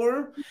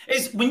store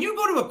is, when you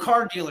go to a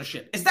car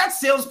dealership, is that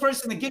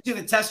salesperson that gives you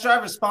the test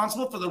drive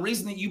responsible for the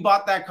reason that you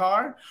bought that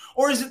car?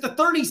 Or is it the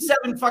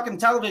 37 fucking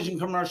television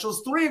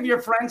commercials, 3 of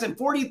your friends, and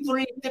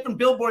 43 different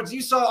billboards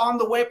you saw on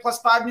the way,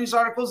 plus 5 news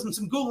articles and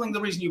some Googling the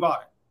reason you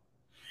bought it?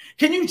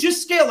 Can you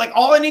just scale? Like,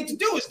 all I need to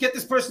do is get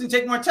this person to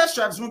take more test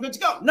drives and we're good to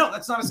go. No,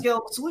 that's not a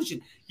scalable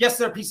solution. Yes,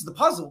 they're a piece of the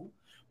puzzle,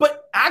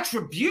 but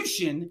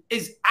attribution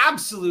is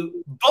absolute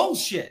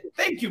bullshit.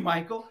 Thank you,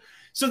 Michael.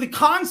 So the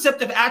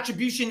concept of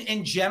attribution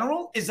in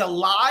general is a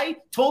lie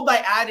told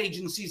by ad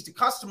agencies to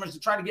customers to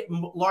try to get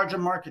larger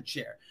market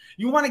share.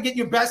 You want to get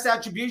your best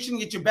attribution,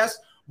 get your best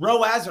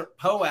ROAS or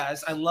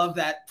POAS. I love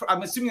that.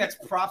 I'm assuming that's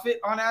profit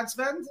on ad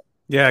spend.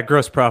 Yeah,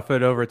 gross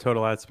profit over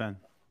total ad spend.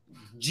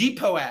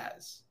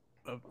 GPOAS.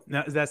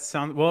 No, that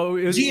sounds well.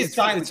 G is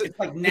silent. It's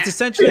like it's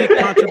essentially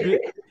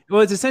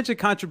it's essentially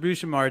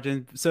contribution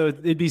margin. So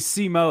it'd be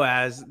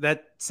CMOAS.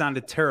 That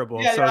sounded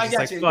terrible. Yeah, so it's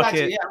just like fuck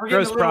it. Yeah,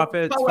 gross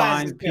profit,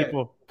 fine.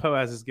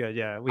 POAS is good.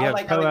 Yeah, we have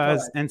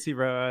POAS, NC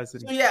ROAS.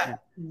 So yeah,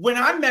 when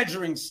I'm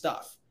measuring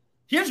stuff,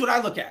 here's what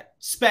I look at: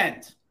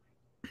 spend.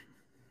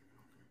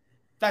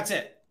 That's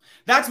it.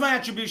 That's my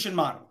attribution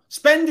model.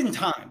 Spend and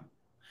time.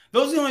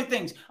 Those are the only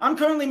things. I'm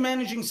currently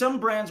managing some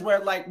brands where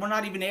like we're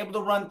not even able to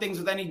run things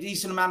with any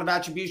decent amount of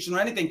attribution or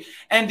anything.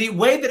 And the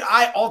way that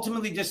I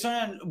ultimately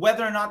discern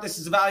whether or not this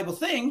is a valuable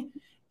thing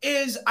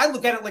is I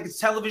look at it like it's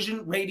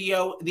television,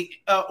 radio,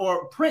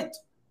 or print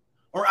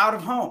or out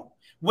of home.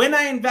 When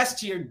I invest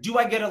here, do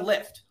I get a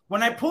lift?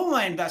 When I pull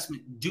my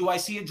investment, do I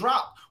see a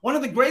drop? One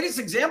of the greatest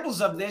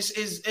examples of this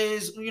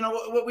is you know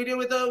what we did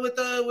with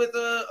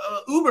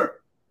Uber.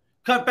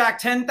 Cut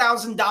back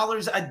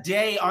 $10,000 a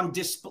day on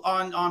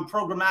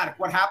programmatic.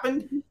 What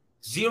happened?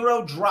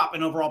 Zero drop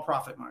in overall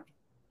profit margin.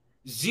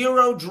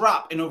 Zero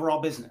drop in overall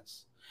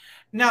business.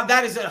 Now,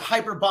 that is a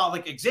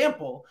hyperbolic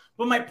example,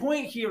 but my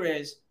point here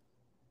is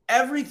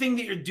everything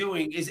that you're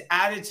doing is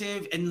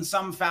additive in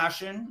some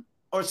fashion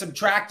or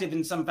subtractive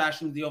in some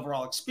fashion to the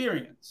overall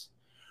experience.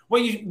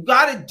 What you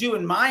got to do,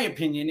 in my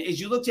opinion,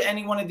 is you look to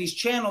any one of these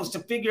channels to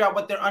figure out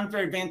what their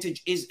unfair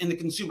advantage is in the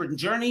consumer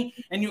journey,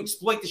 and you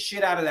exploit the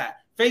shit out of that.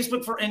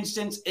 Facebook, for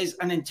instance, is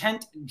an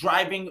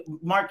intent-driving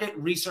market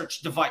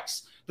research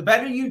device. The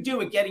better you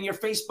do at getting your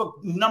Facebook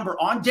number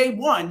on day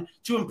one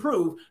to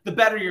improve, the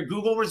better your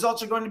Google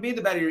results are going to be,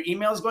 the better your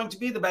email is going to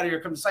be, the better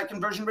your site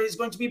conversion rate is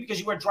going to be, because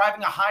you are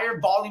driving a higher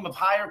volume of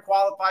higher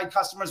qualified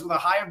customers with a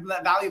higher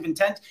value of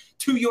intent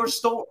to your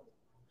store.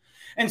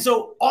 And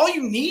so all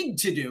you need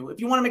to do, if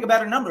you want to make a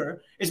better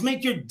number, is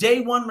make your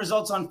day one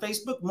results on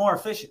Facebook more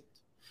efficient.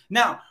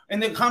 Now, in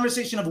the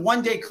conversation of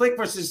 1 day click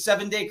versus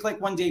 7 day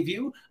click, 1 day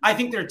view, I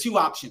think there are two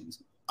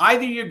options.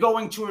 Either you're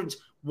going towards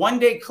 1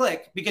 day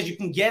click because you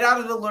can get out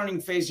of the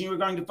learning phase and you're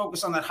going to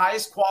focus on that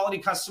highest quality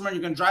customer and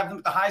you're going to drive them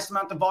with the highest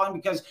amount of volume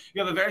because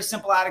you have a very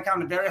simple ad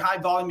account, a very high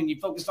volume, and you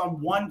focused on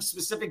one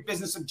specific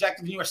business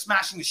objective and you are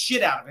smashing the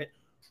shit out of it.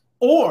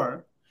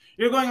 Or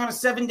you're going on a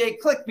 7 day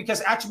click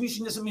because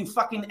attribution doesn't mean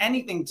fucking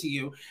anything to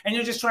you. And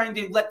you're just trying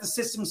to let the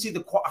system see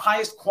the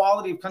highest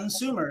quality of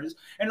consumers.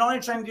 And all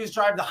you're trying to do is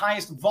drive the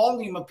highest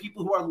volume of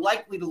people who are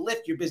likely to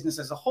lift your business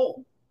as a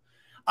whole.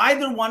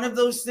 Either one of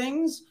those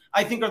things,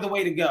 I think, are the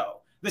way to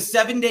go. The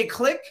 7 day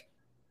click,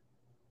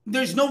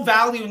 there's no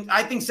value.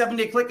 I think 7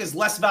 day click is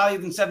less value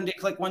than 7 day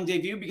click, 1 day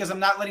view, because I'm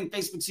not letting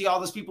Facebook see all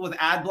those people with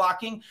ad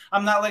blocking.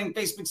 I'm not letting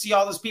Facebook see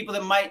all those people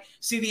that might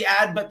see the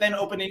ad but then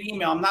open an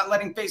email. I'm not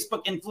letting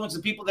Facebook influence the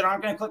people that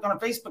aren't going to click on a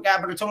Facebook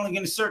ad but are totally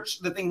going to search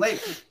the thing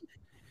later.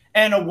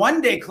 And a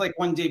 1 day click,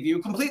 1 day view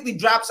completely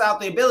drops out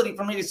the ability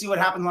for me to see what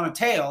happens on a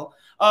tail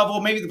of,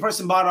 well, maybe the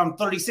person bought on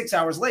 36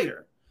 hours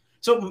later.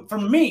 So for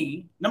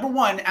me, number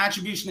one,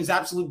 attribution is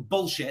absolute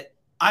bullshit.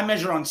 I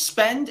measure on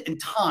spend and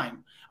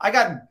time. I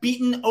got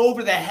beaten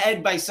over the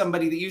head by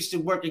somebody that used to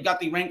work at Got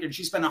the Ranker.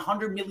 She spent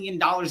 $100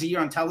 million a year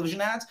on television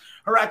ads.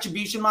 Her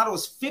attribution model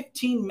was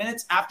 15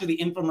 minutes after the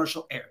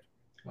infomercial aired.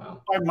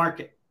 Wow. Our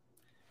market.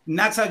 And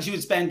that's how she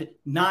would spend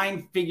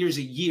 9 figures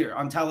a year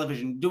on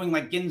television, doing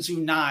like Ginsu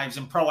knives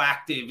and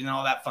Proactive and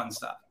all that fun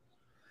stuff.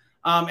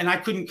 And I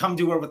couldn't come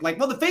to her with like,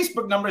 well, the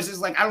Facebook numbers is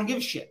like, I don't give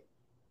a shit.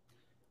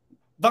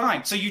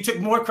 Fine. So you took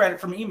more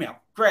credit from email.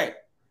 Great.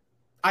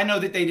 I know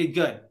that they did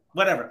good.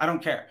 Whatever. I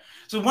don't care.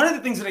 So one of the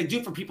things that I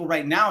do for people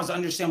right now is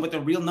understand what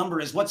the real number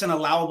is. What's an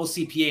allowable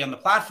CPA on the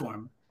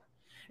platform?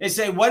 Is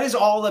say, what is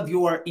all of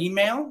your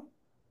email,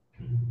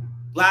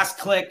 last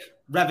click,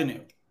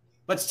 revenue?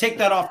 Let's take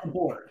that off the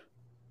board.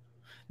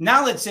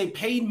 Now let's say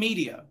paid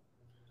media,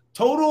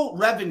 total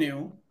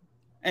revenue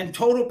and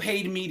total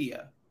paid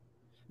media.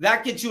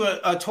 That gets you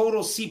a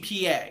total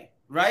CPA,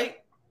 right?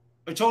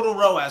 A total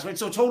ROAS, right?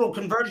 So total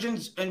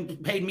conversions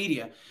and paid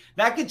media.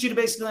 That gets you to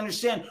basically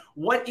understand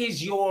what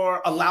is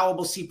your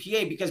allowable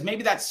CPA, because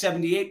maybe that's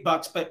 $78,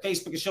 but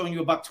Facebook is showing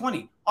you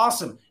 $120.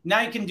 Awesome.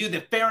 Now you can do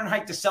the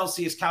Fahrenheit to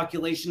Celsius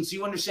calculation. So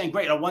you understand,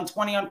 great, a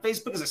 120 on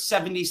Facebook is a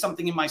 70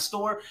 something in my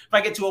store. If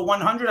I get to a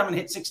 100, I'm going to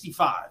hit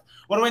 65.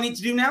 What do I need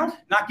to do now?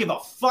 Not give a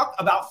fuck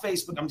about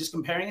Facebook. I'm just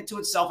comparing it to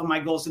itself, and my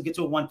goal is to get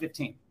to a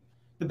 115.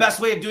 The best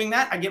way of doing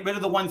that, I get rid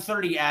of the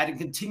 130 ad and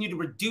continue to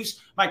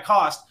reduce my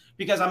cost,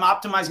 because I'm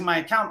optimizing my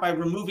account by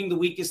removing the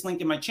weakest link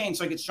in my chain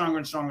so I get stronger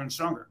and stronger and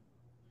stronger.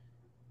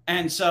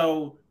 And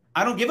so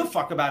I don't give a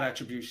fuck about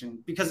attribution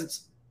because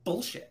it's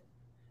bullshit.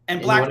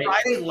 And Black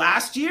Friday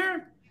last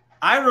year,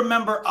 I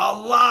remember a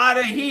lot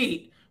of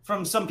heat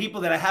from some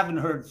people that I haven't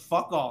heard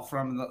fuck all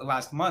from the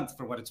last month,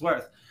 for what it's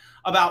worth,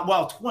 about,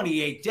 well,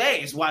 28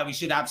 days, why we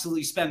should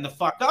absolutely spend the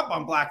fuck up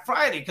on Black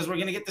Friday because we're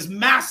going to get this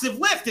massive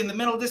lift in the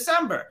middle of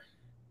December.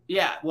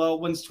 Yeah, well,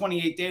 once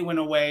 28 day went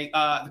away,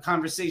 the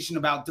conversation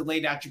about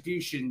delayed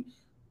attribution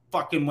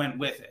fucking went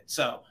with it.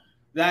 So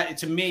that,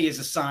 to me, is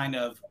a sign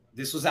of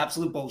this was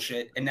absolute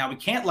bullshit. And now we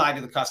can't lie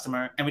to the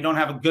customer, and we don't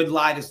have a good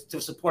lie to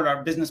support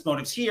our business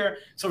motives here.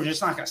 So we're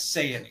just not going to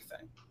say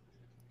anything.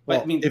 But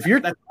well, I mean, that's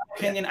my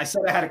opinion. I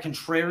said I had a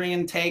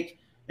contrarian take.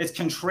 It's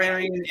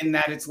contrarian in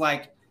that it's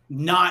like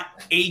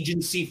not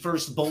agency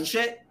first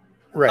bullshit.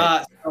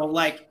 Right. So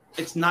like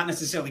it's not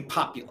necessarily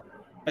popular.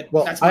 But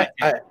that's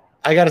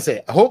I gotta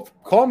say,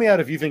 call me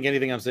out if you think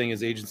anything I'm saying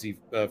is agency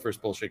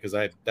first bullshit,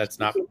 because that's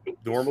not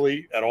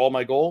normally at all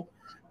my goal.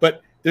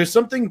 But there's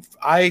something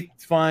I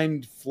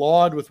find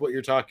flawed with what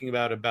you're talking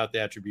about the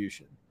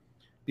attribution,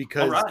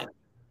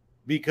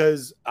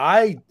 because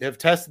I have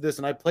tested this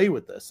and I play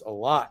with this a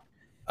lot.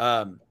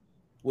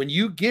 When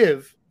you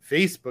give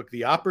Facebook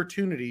the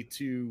opportunity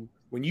to,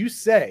 when you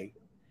say,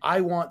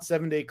 I want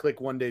 7-day click,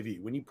 1-day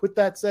view, when you put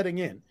that setting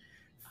in,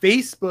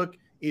 Facebook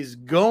is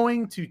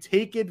going to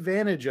take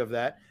advantage of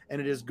that, and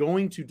it is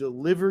going to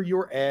deliver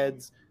your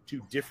ads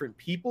to different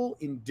people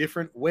in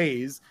different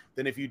ways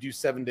than if you do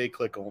 7-day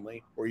click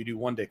only or you do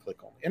 1-day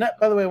click only. And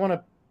by the way, I want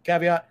to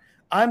caveat,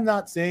 I'm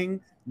not saying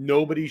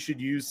nobody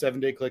should use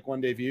 7-day click,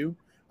 1-day view.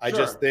 I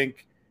just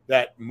think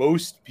that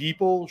most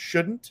people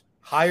shouldn't.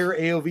 Higher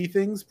AOV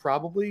things,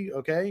 probably,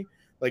 okay?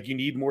 Like you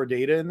need more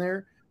data in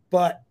there.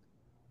 But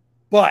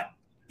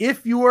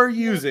if you are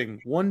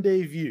using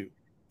 1-day view,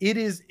 it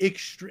is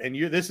and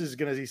this is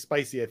going to be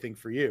spicy, I think,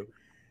 for you.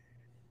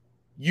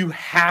 You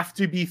have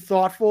to be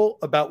thoughtful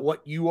about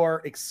what you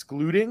are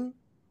excluding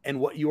and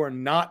what you are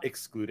not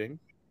excluding,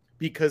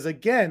 because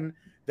again,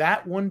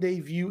 that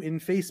 1-day view in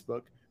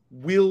Facebook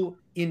will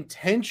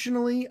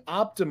intentionally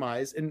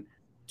optimize and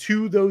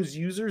to those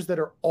users that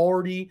are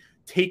already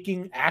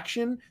taking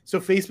action. So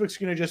Facebook's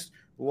going to just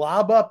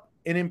lob up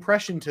an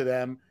impression to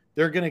them.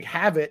 They're going to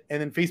have it, and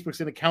then Facebook's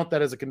going to count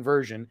that as a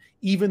conversion,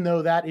 even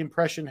though that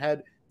impression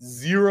had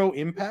zero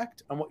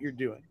impact on what you're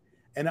doing.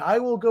 And I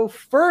will go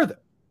further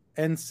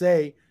and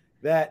say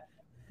that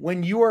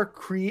when you are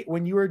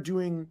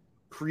doing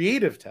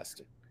creative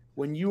testing,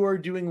 when you are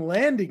doing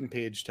landing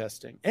page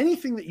testing,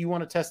 anything that you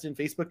want to test in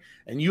Facebook,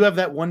 and you have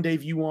that 1-day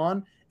view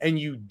on, and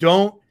you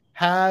don't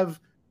have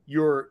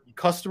your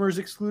customers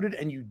excluded,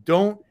 and you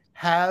don't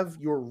have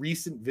your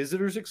recent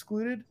visitors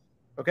excluded,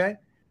 okay?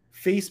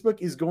 Facebook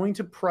is going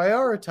to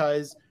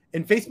prioritize,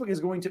 and Facebook is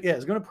going to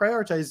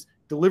prioritize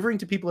delivering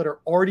to people that are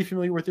already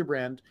familiar with your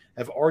brand,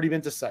 have already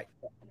been to site,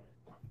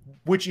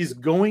 which is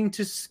going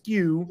to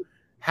skew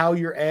how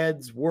your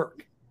ads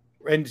work,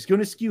 and it's going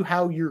to skew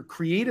how your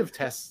creative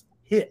tests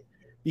hit,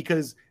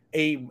 because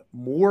a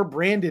more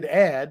branded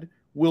ad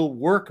will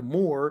work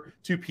more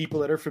to people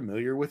that are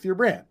familiar with your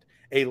brand.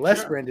 A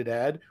less branded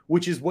ad,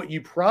 which is what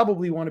you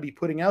probably want to be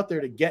putting out there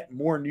to get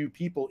more new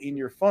people in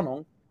your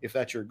funnel, if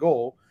that's your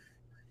goal,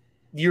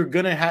 you're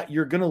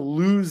gonna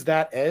lose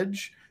that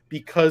edge,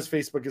 because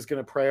Facebook is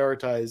going to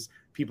prioritize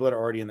people that are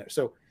already in there.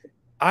 So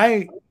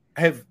I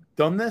have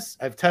done this.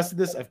 I've tested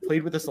this. I've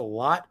played with this a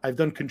lot. I've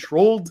done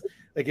controlled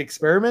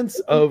experiments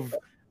of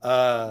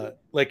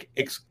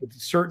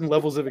certain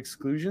levels of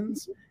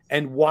exclusions,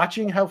 and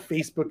watching how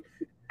Facebook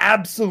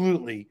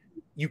absolutely,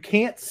 you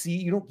can't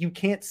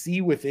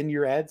see within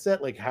your ad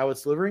set like how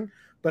it's delivering,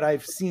 but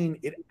I've seen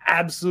it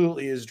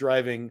absolutely is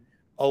driving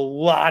a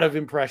lot of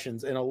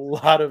impressions and a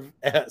lot of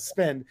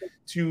spend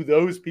to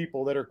those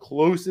people that are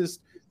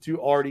closest to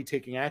already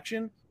taking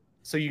action.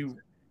 So you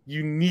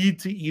need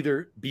to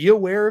either be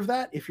aware of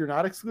that if you're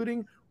not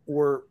excluding,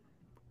 or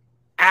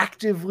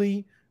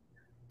actively,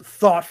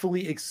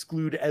 thoughtfully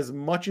exclude as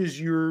much as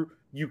you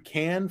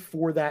can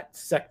for that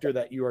sector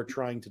that you are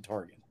trying to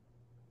target.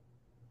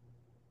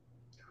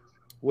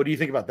 What do you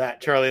think about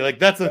that, Charlie? Like,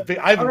 that's a thing.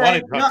 I've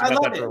wanted to talk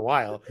about that for a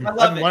while.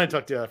 I've wanted to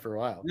talk to that for a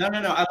while. No,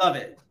 I love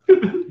it.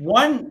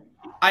 One,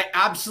 I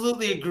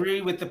absolutely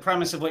agree with the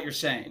premise of what you're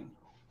saying.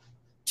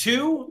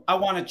 Two, I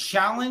want to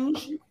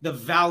challenge the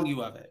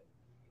value of it.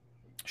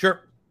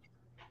 Sure.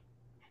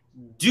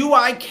 Do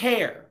I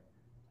care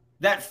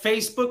that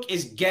Facebook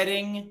is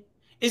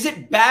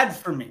it bad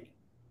for me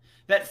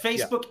that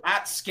Facebook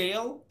at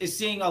scale is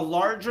seeing a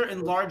larger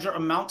and larger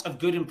amount of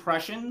good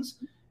impressions,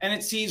 and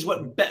it sees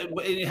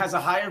it has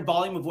a higher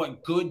volume of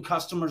what good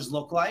customers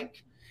look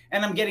like,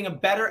 and I'm getting a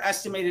better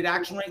estimated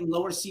action rate and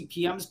lower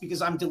CPMs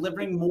because I'm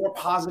delivering more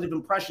positive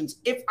impressions?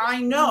 If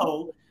I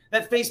know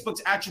that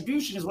Facebook's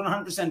attribution is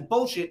 100%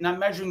 bullshit, and I'm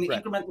measuring the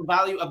incremental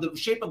value of the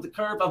shape of the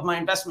curve of my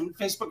investment in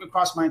Facebook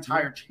across my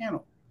entire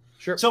channel.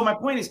 Sure. So my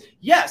point is,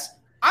 yes,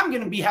 I'm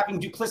going to be having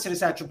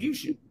duplicitous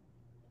attribution,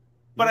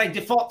 but I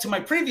default to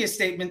my previous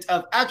statement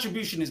of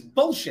attribution is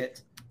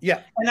bullshit.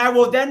 Yeah. And I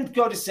will then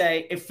go to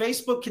say, if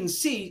Facebook can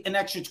see an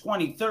extra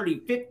 20, 30,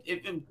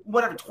 50,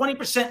 whatever,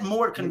 20%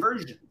 more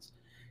conversions,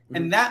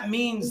 and that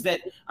means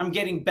that I'm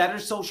getting better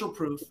social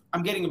proof,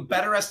 I'm getting a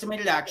better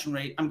estimated action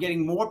rate, I'm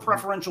getting more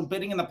preferential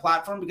bidding in the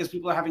platform because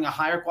people are having a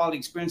higher quality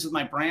experience with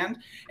my brand,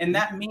 and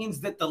that means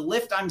that the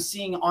lift I'm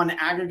seeing on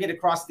aggregate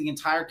across the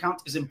entire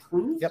account is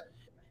improved,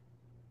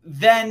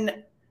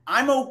 then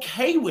I'm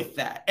okay with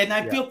that. And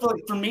I feel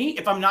like, for me,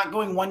 if I'm not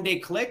going 1-day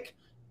click,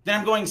 then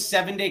I'm going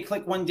 7-day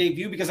click, 1-day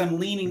view, because I'm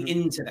leaning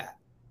into that.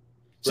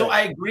 So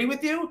I agree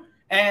with you.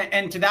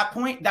 And to that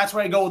point, that's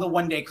where I go with a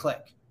 1-day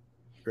click.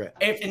 Right.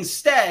 If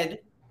instead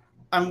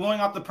I'm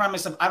going off the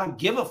premise of I don't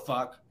give a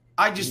fuck,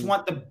 I just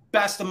want the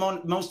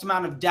most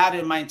amount of data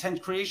in my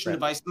intent creation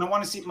device, and I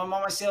want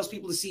my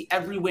salespeople to see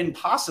every win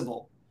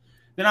possible.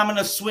 Then I'm going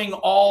to swing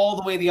all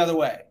the way the other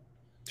way.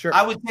 Sure.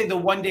 I would say the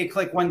 1 day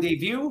click, 1 day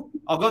view.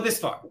 I'll go this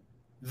far.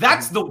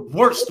 That's the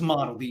worst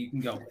model that you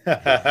can go with.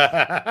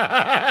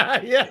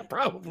 Yeah,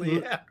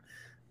 probably. Yeah.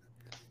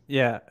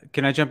 Yeah.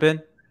 Can I jump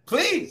in?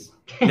 Please.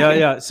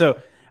 Yeah. So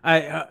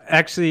I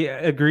actually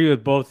agree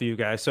with both of you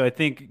guys. So I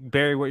think,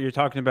 Barry, what you're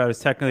talking about is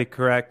technically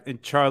correct.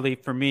 And Charlie,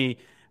 for me,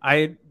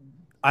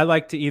 I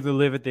like to either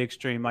live at the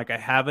extreme. Like I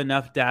have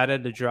enough data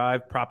to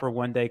drive proper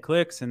 1 day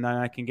clicks, and then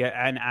I can get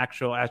an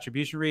actual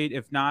attribution read.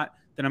 If not,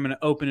 then I'm going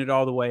to open it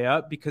all the way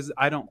up because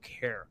I don't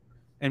care.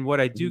 And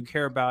what I do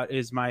care about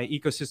is my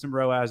ecosystem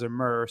ROAS or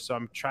MER. So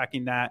I'm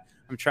tracking that.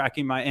 I'm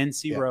tracking my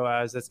NC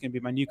ROAS. That's going to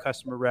be my new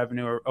customer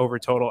revenue or over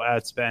total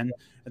ad spend.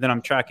 And then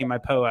I'm tracking my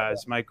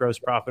POAS, my gross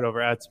profit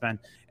over ad spend.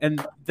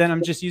 And then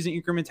I'm just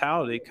using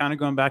incrementality, kind of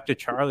going back to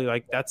Charlie.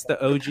 Like that's the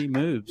OG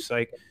moves.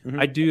 Like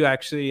I do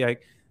actually,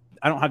 like,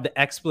 I don't have the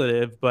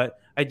expletive,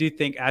 but I do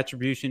think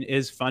attribution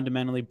is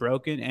fundamentally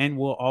broken and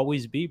will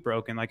always be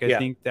broken. Like I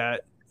think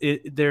that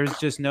there's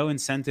just no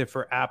incentive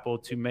for Apple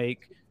to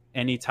make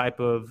any type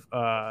of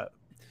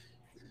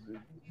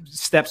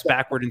steps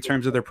backward in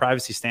terms of their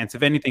privacy stance.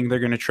 If anything, they're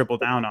going to triple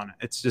down on it.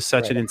 It's just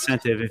such an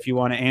incentive. If you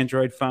want an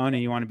Android phone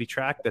and you want to be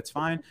tracked, that's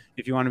fine.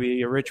 If you want to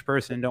be a rich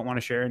person and don't want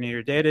to share any of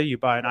your data, you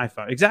buy an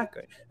iPhone.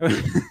 Exactly.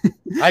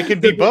 I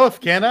can be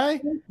both, can I?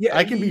 Yeah,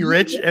 I can be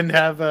rich and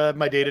have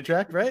my data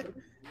tracked, right?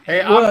 Hey,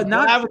 I'm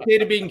not with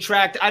data being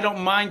tracked. I don't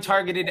mind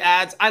targeted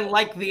ads. I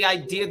like the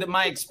idea that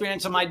my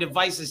experience on my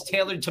device is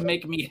tailored to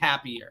make me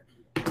happier.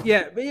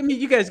 Yeah, but I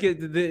mean, you guys get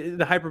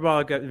the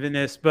hyperbolic of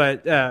this,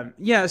 but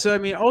yeah. So I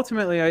mean,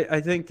 ultimately,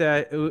 I think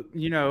that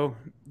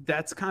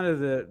that's kind of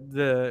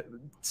the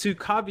to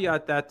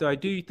caveat that though. I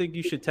do think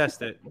you should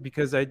test it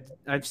because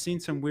I've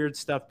seen some weird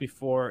stuff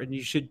before, and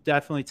you should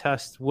definitely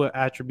test what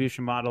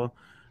attribution model.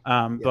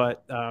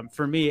 But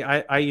for me,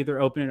 I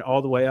either open it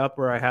all the way up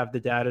or I have the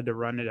data to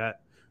run it at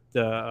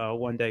the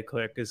 1 day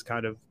click is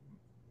kind of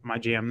my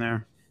jam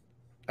there.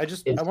 I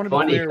want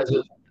to be clear.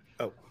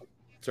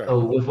 Sorry. So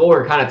with what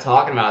we're kind of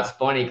talking about, it's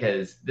funny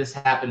because this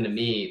happened to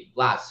me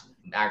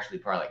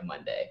probably like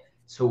Monday.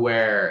 So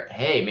where,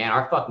 hey man,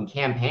 our fucking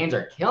campaigns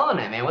are killing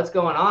it, man. What's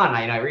going on?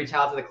 I reach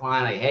out to the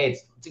client like, hey,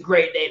 it's a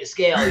great day to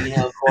scale,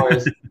 of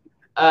course.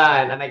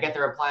 And I get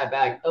the reply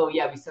back, oh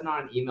yeah, we sent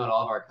out an email to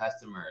all of our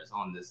customers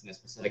on this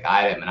specific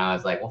item, and I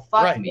was like, well,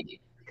 fuck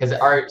me, because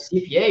our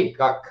CPA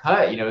got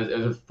cut. It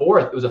was a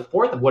fourth. It was a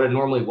fourth of what it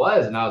normally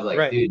was, and I was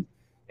like, dude,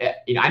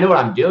 I know what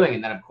I'm doing.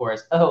 And then of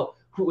course,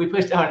 we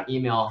pushed out an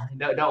email.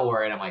 No, don't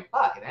worry. And I'm like,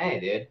 fucking hey,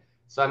 dude.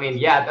 So I mean,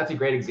 yeah, that's a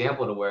great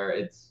example to where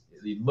it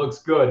looks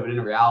good, but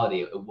in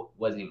reality, it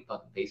wasn't even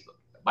fucking Facebook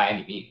by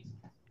any means.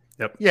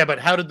 Yep. Yeah, but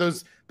how did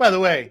those? By the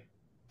way,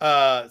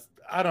 I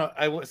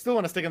still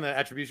want to stick on the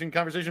attribution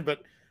conversation,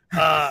 but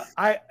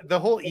the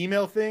whole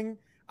email thing.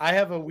 I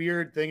have a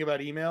weird thing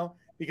about email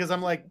because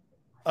I'm like,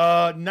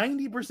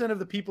 90% of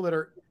the people that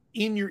are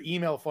in your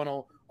email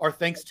funnel are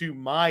thanks to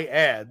my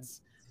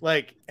ads.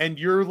 Like, and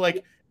you're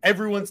like.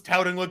 Everyone's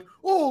touting like,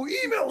 oh,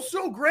 email's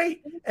so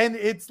great. And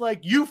it's like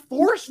you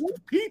forced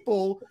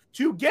people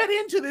to get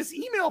into this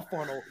email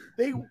funnel.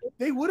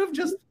 They would have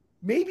just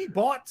maybe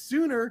bought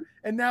sooner.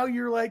 And now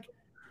you're like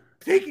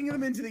taking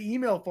them into the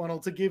email funnel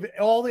to give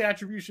all the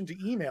attribution to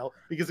email.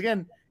 Because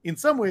again, in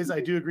some ways, I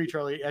do agree,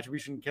 Charlie,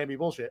 attribution can be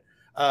bullshit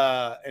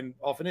and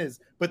often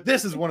is. But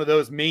this is one of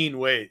those main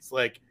ways.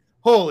 Like,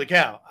 holy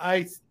cow.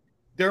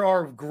 There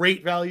are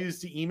great values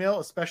to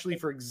email, especially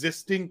for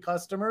existing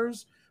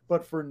customers.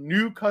 But for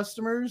new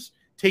customers,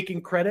 taking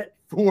credit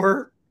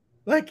for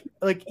like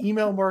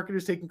email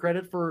marketers taking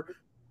credit for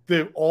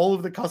all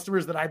of the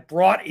customers that I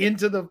brought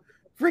into the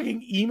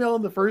freaking email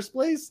in the first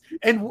place.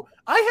 And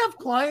I've had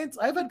clients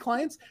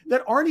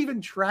that aren't even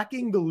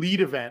tracking the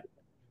lead event.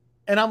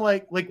 And I'm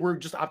like we're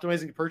just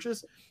optimizing the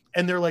purchase.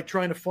 And they're like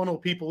trying to funnel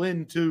people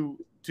in to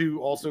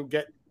also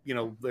get,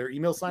 their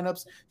email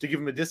signups to give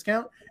them a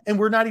discount. And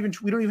we don't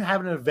even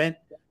have an event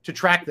to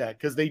track that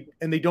because they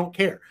don't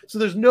care. So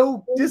there's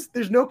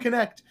no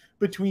connect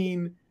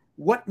between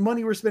what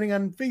money we're spending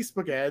on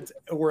Facebook ads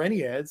or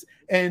any ads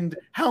and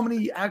how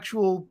many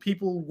actual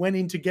people went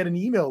in to get an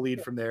email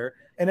lead from there.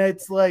 And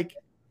it's like,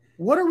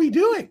 what are we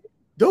doing?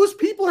 Those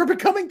people are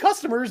becoming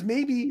customers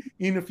maybe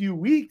in a few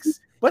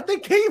weeks, but they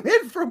came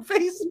in from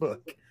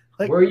Facebook.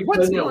 Like, where are you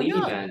what's putting a going lead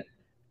on? event?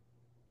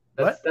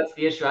 That's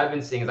the issue I've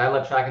been seeing is I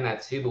love tracking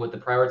that too, but with the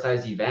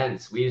prioritized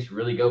events, we just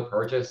really go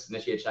purchase,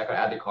 initiate checkout,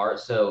 add to cart.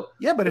 So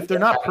yeah, but if they're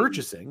not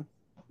purchasing,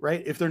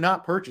 right? If they're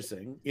not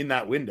purchasing in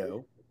that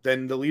window,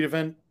 then the lead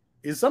event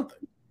is something.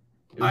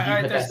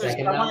 I want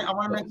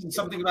to mention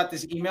something about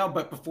this email,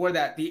 but before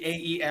that, the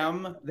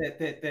AEM that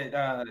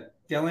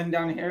Dylan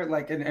down here,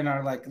 like in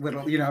our like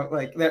little,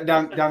 like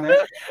down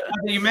there,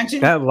 you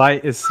mentioned that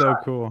light is so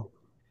cool.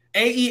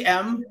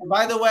 AEM,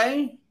 by the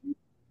way,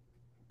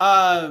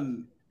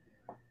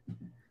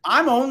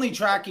 I'm only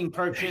tracking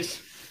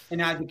purchase and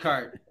add to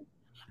cart.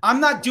 I'm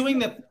not doing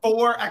the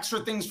 4 extra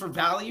things for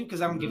value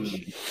because I don't give a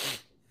shit.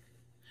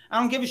 I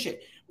don't give a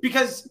shit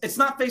because it's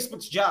not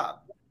Facebook's job.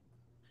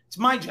 It's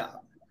my job.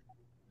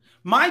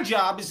 My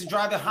job is to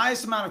drive the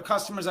highest amount of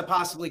customers I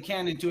possibly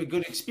can into a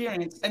good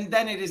experience. And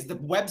then it is the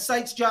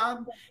website's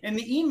job and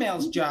the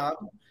email's job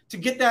to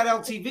get that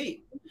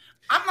LTV.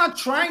 I'm not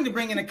trying to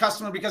bring in a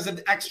customer because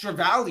of extra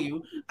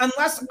value,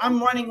 unless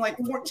I'm running like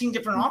 14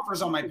 different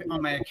offers on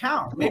my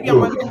account. Maybe I'm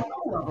running a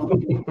couple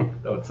of them.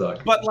 That would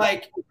suck. But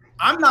like,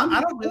 I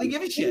don't really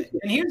give a shit.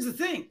 And here's the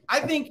thing. I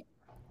think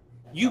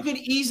you could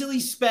easily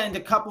spend a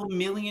couple $1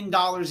 million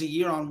a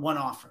year on one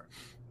offer.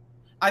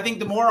 I think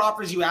the more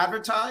offers you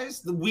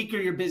advertise, the weaker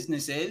your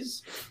business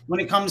is when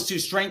it comes to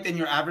strength in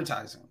your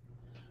advertising.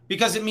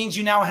 Because it means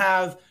you now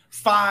have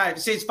 5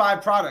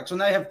 products. Well,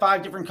 now you have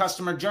 5 different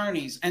customer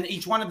journeys. And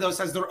each one of those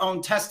has their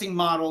own testing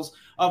models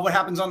of what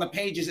happens on the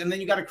pages. And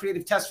then you got a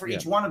creative test for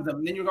each one of them.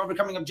 And then you're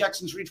overcoming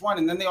objections for each one.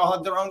 And then they all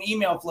have their own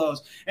email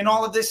flows and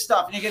all of this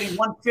stuff. And you're getting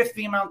 1/5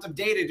 the amount of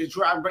data to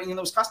drive bringing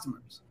those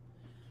customers.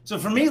 So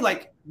for me,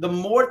 like the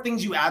more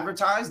things you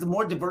advertise, the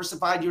more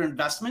diversified your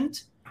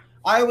investment.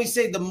 I always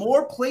say the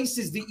more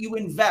places that you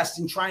invest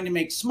in trying to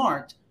make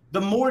smart,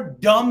 the more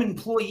dumb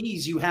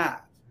employees you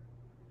have.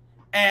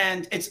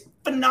 And it's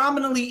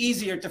phenomenally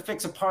easier to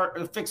fix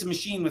a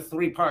machine with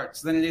 3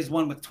 parts than it is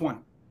one with 20.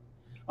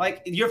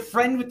 Like your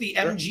friend with the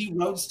MG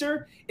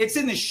Roadster, it's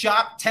in the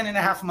shop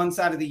 10.5 months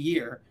out of the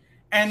year.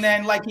 And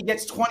then like he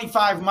gets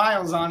 25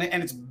 miles on it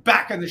and it's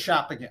back in the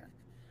shop again.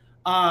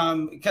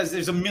 Because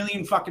there's a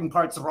million fucking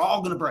parts that are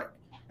all going to break.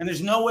 And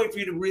there's no way for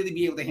you to really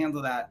be able to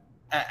handle that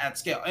at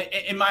scale,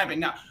 in my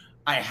opinion. Now,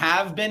 I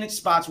have been at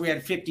spots where we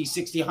had $50,000,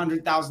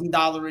 $60,000,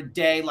 $100,000 a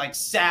day, like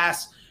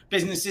SaaS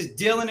businesses.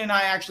 Dylan and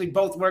I actually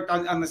both worked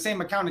on the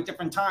same account at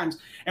different times.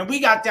 And we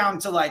got down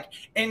to like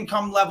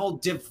income level,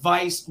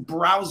 device,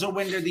 browser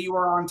window that you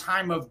were on,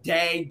 time of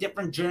day,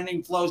 different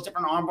journey flows,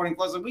 different onboarding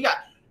flows. Like we got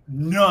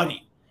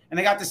nutty. And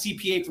I got the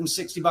CPA from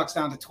 $60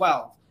 down to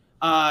 12.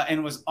 And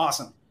it was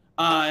awesome.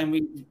 And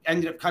we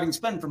ended up cutting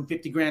spend from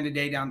 50 grand a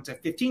day down to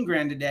 15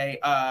 grand a day.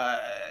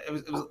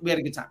 We had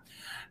a good time.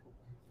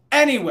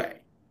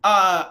 Anyway,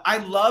 I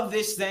love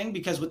this thing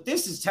because what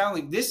this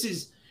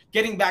is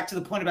getting back to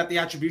the point about the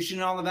attribution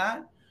and all of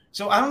that.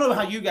 So I don't know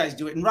how you guys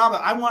do it. And Rob,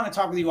 I want to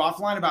talk with you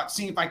offline about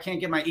seeing if I can't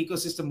get my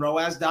ecosystem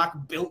ROAS doc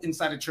built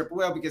inside of Triple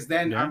Whale, because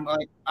then I'm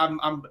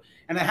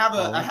and I have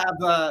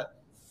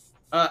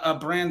a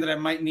brand that I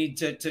might need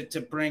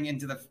to bring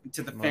into the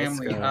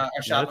family.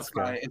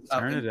 Shopify.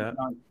 Turn it up.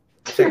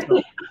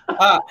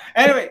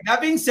 Anyway,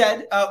 that being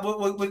said,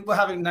 we'll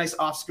have a nice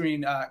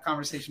off-screen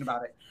conversation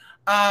about it.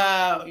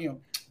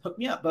 Hook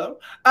me up, Bo.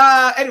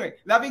 Anyway,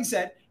 that being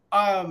said,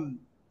 I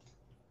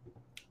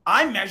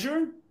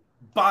measure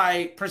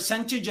by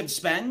percentage of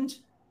spend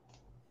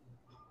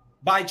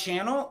by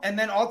channel, and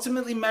then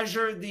ultimately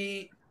measure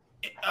the.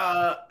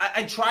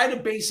 I try to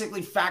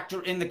basically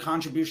factor in the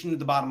contribution to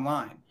the bottom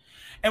line,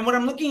 and what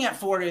I'm looking at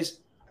for is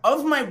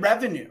of my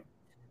revenue.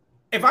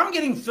 If I'm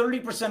getting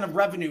 30% of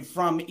revenue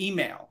from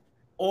email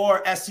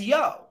or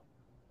SEO,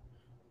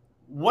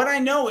 what I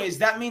know is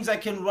that means I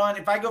can run,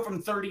 if I go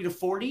from 30 to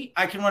 40,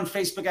 I can run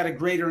Facebook at a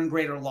greater and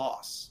greater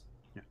loss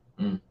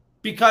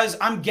because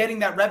I'm getting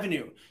that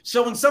revenue.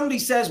 So when somebody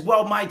says,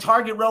 well, my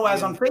target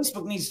ROAS on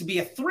Facebook needs to be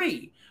a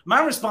 3,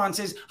 my response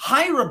is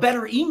hire a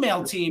better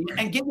email team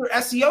and get your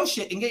SEO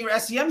shit and get your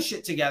SEM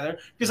shit together,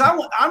 because I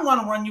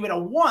want to run you at a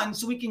 1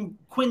 so we can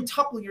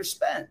quintuple your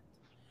spend.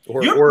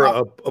 Or a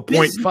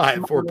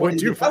 0.5 or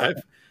 0.25.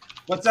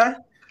 What's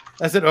that?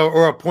 I said,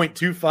 or a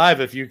 0.25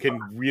 if you can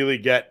really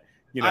get,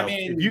 I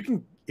mean,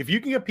 if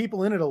you can get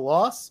people in at a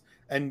loss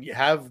and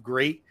have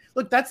great.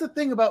 Look, that's the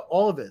thing about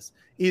all of this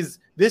is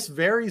this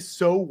varies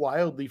so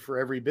wildly for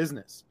every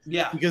business.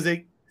 Yeah. Because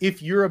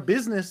if you're a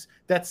business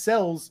that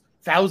sells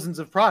thousands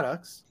of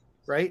products,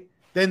 right,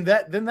 then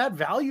that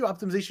value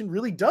optimization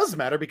really does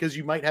matter, because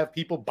you might have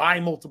people buy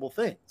multiple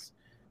things.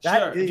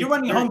 Sure. If you're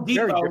running Home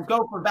Depot,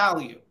 go for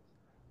value.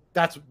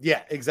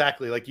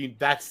 Exactly. Like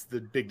that's the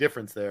big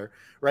difference there,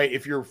 right?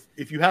 If you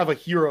have a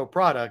hero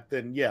product,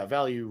 then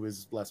value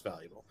is less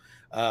valuable.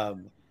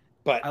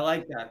 But I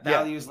like that.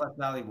 Value is less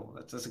valuable.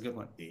 That's a good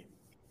one.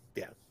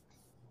 Yeah.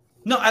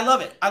 No, I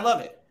love it.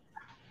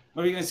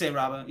 What are you going to say,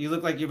 Robin? You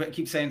look like you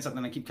keep saying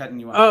something. I keep cutting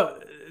you off. Oh,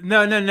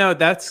 no.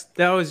 That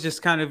was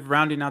just kind of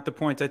rounding out the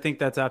points. I think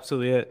that's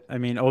absolutely it. I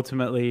mean,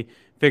 ultimately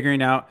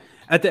figuring out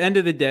at the end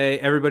of the day,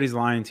 everybody's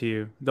lying to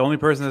you. The only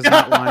person that's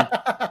not lying,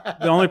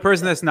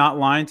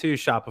 to you is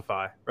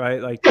Shopify,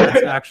 right? Like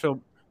that's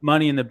actual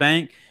money in the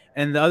bank.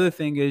 And the other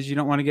thing is you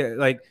don't want to get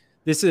like,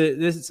 this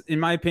is, in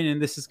my opinion,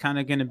 this is kind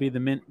of going to be the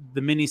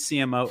mini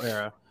CMO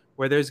era,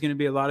 where there's going to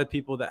be a lot of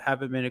people that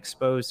haven't been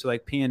exposed to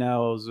like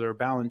P&Ls or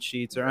balance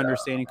sheets or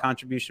understanding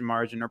contribution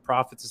margin or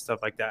profits and stuff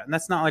like that. And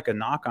that's not like a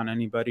knock on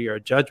anybody or a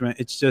judgment.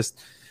 It's just,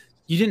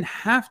 you didn't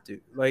have to.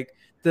 Like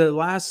the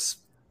last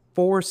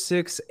 4,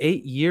 6,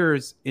 8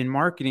 years in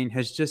marketing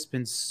has just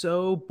been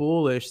so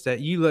bullish that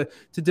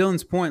to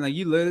Dylan's point, like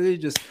you literally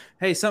just,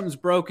 hey, something's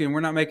broken. We're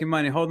not making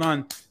money. Hold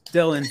on,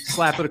 Dylan,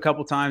 slap it a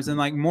couple times. And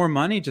like more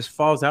money just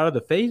falls out of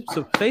the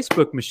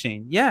Facebook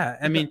machine. Yeah.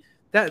 I mean,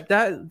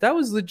 that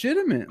was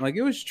legitimate. Like,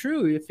 it was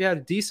true. If you had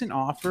a decent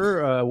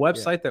offer, a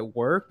website that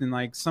worked, and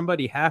like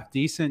somebody half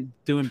decent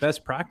doing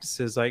best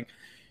practices, like,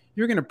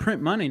 you're going to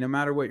print money no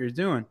matter what you're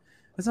doing.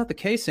 That's not the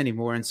case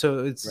anymore. And so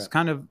it's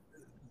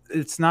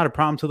it's not a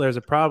problem till there's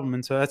a problem.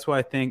 And so that's why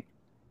I think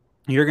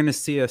you're going to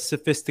see a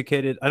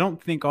sophisticated, I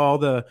don't think all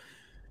the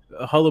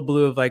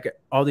hullabaloo of like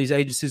all these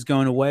agencies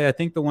going away. I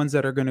think the ones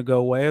that are going to go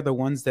away are the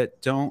ones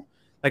that don't,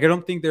 like, I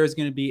don't think there's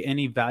going to be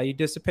any value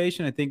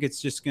dissipation. I think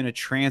it's just going to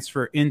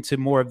transfer into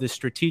more of the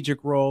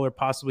strategic role, or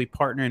possibly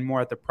partnering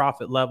more at the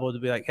profit level to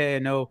be like, hey, I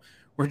know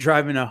we're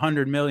driving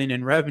 $100 million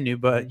in revenue,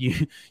 but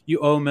you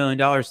owe $1 million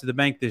to the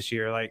bank this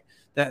year. Like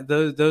that,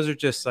 those are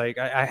just like,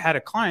 I had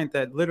a client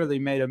that literally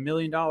made $1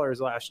 million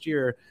last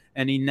year,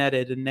 and he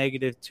netted a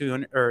negative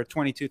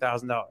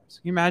 $22,000. Can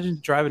you imagine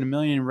driving $1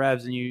 million in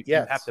revs and you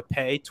have to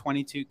pay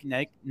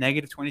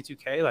negative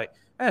 22K? Like,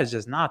 that is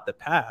just not the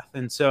path.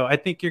 And so I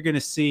think you're going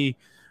to see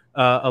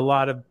a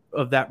lot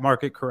of that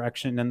market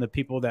correction, and the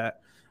people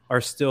that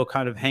are still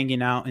kind of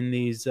hanging out in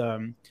these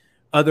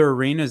other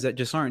arenas that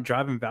just aren't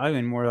driving value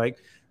anymore. Like,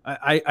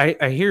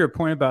 I hear your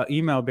point about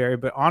email, Barry,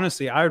 but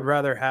honestly, I would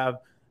rather have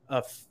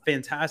a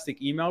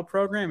fantastic email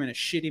program and a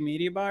shitty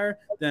media buyer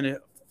than a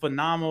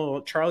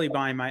phenomenal Charlie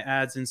buying my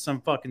ads and some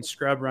fucking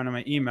scrub running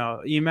my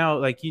email.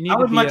 Like, you need. I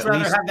would much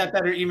rather have that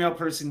better email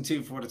person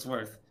too, for what it's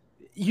worth.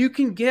 You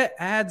can get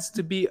ads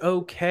to be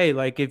okay.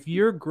 Like, if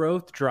your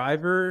growth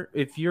driver,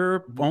 if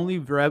your only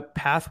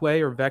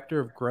pathway or vector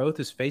of growth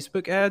is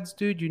Facebook ads,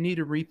 dude, you need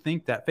to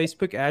rethink that.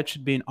 Facebook ads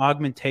should be an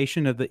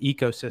augmentation of the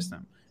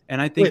ecosystem.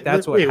 And I think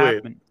that's what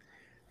happened.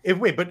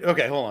 But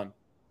okay, hold on.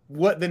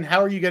 Then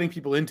how are you getting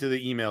people into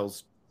the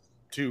emails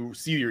to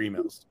see your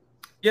emails?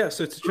 Yeah,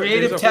 so it's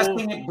creative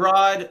testing it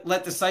broad,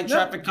 let the site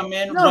traffic come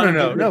in.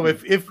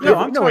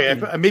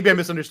 Maybe I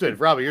misunderstood.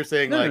 Robbie, you're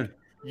saying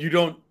you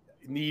don't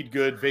need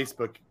good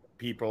Facebook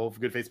people,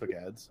 good Facebook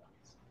ads.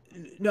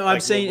 No, I'm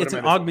saying it's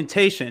an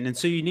augmentation. And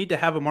so you need to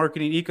have a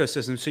marketing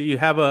ecosystem. So you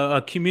have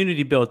a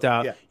community built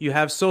out. Yeah. You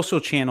have social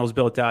channels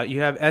built out.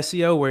 You have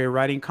SEO where you're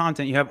writing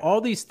content. You have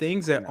all these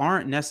things that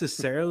aren't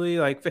necessarily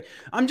like,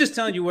 I'm just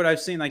telling you what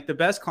I've seen. Like, the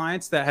best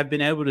clients that have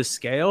been able to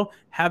scale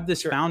have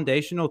this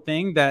foundational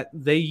thing that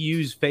they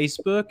use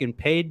Facebook and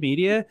paid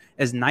media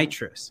as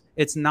nitrous.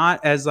 It's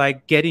not as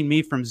like getting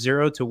me from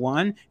 0 to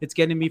 1. It's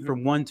getting me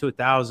from 1 to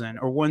 1,000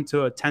 or 1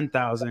 to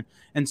 10,000.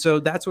 And so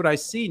that's what I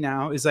see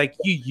now is like,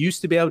 you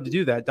used to be able to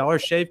do that. Dollar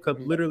Shave Club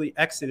literally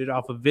exited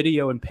off of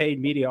video and paid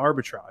media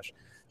arbitrage.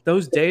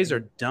 Those days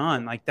are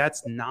done. Like,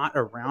 that's not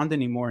around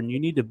anymore. And you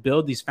need to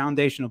build these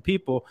foundational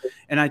people.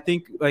 And I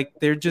think like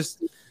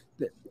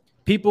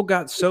people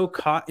got so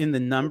caught in the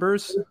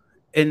numbers,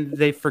 and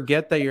they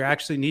forget that you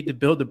actually need to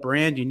build a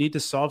brand. You need to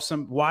solve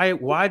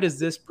why does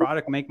this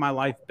product make my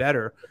life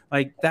better?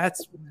 Like,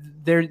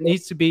 there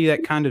needs to be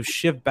that kind of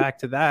shift back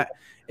to that.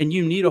 And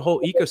you need a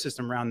whole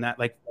ecosystem around that.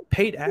 Like,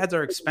 paid ads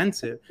are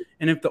expensive.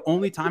 And if the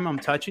only time I'm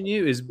touching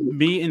you is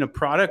me in a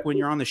product when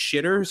you're on the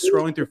shitter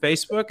scrolling through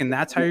Facebook, and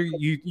that's how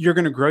you're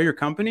going to grow your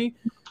company,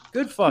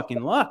 good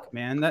fucking luck,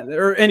 man.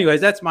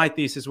 Anyways, that's my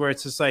thesis, where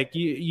it's just like,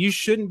 you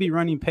shouldn't be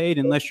running paid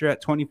unless you're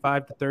at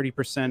 25 to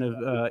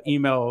 30% of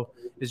email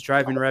is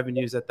driving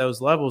revenues at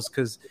those levels,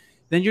 because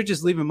then you're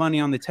just leaving money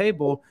on the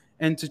table.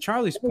 And to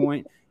Charlie's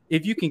point,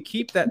 if you can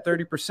keep that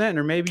 30%,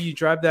 or maybe you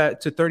drive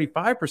that to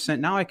 35%,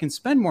 now I can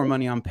spend more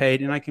money on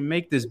paid and I can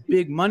make this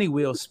big money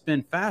wheel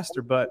spin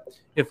faster. But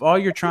if all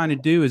you're trying to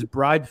do is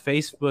bribe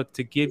Facebook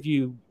to give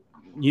you,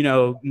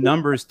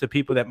 numbers to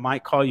people that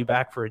might call you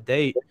back for a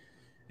date,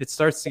 it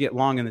starts to get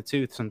long in the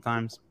tooth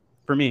sometimes,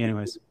 for me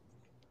anyways.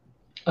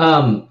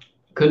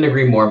 Couldn't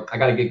agree more. I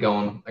got to get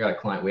going. I got a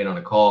client waiting on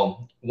a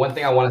call. One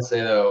thing I want to say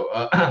though,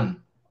 Robbo,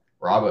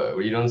 what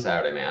are you doing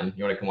Saturday, man?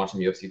 You want to come watch some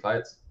UFC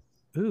fights?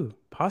 Ooh,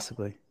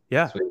 possibly.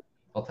 Yeah. Sweet.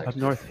 I'll text up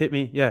north. Hit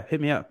me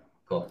up.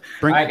 Cool.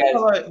 All right,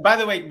 guys. By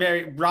the way,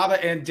 Barry,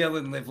 Robbo and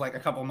Dylan live like a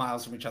couple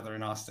miles from each other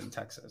in Austin,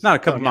 Texas. Not a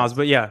couple miles,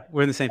 but yeah,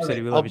 we're in the same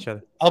city. We love each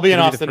other. I'll be in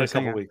Austin in a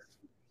couple weeks.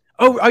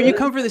 Oh, are you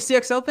coming for the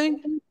CXL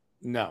thing?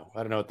 No, I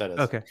don't know what that is.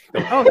 Okay.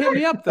 Oh, hit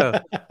me up though.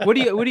 What are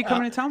you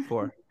coming to town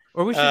for?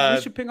 Or we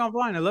should ping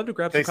offline. I'd love to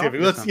grab some coffee.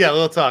 We'll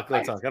talk.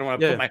 I don't want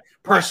to put my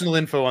personal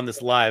info on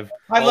this live.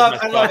 I love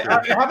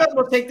it. How about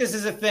we'll take this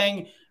as a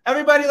thing?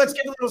 Everybody, let's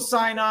give a little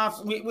sign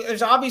off.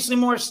 There's obviously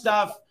more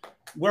stuff.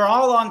 We're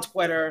all on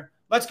Twitter.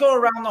 Let's go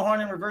around the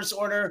horn in reverse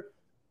order.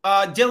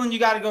 Dylan, you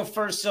got to go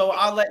first, so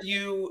I'll let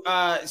you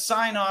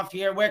sign off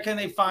here. Where can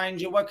they find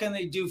you? What can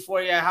they do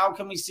for you? How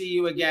can we see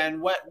you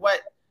again? What?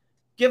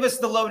 Give us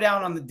the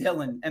lowdown on the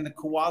Dylan and the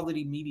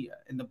quality media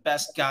and the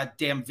best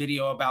goddamn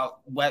video about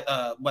what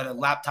a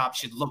laptop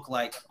should look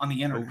like on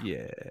the internet. Oh,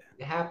 yeah.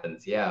 It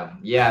happens.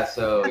 Yeah.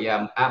 So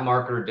I'm at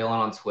Marketer Dylan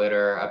on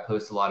Twitter. I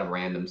post a lot of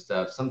random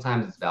stuff.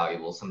 Sometimes it's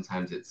valuable.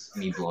 Sometimes it's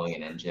me blowing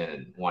an engine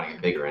and wanting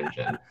a bigger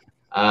engine.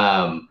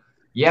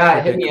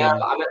 Hit me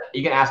up.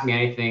 You can ask me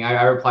anything.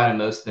 I reply to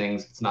most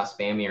things. It's not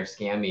spammy or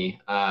scammy.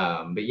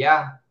 But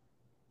yeah.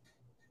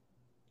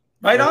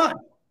 Right on.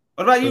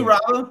 What about you,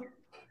 Robbo?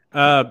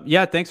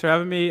 Thanks for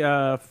having me.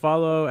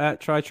 Follow at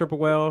Try Triple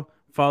Whale.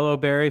 Follow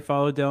Barry,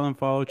 follow Dylan,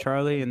 follow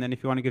Charlie, and then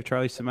if you want to give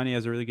Charlie some money, he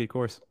has a really good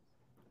course.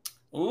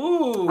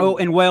 Ooh. Oh,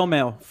 and Whale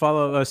Mail.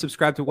 Follow,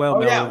 subscribe to Whale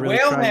Mail. Yeah, We're really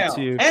Whale trying Mail.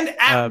 to, and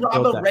at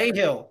Robert that.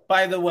 Rayhill,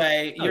 by the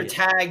way. You're yeah.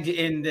 tagged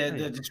in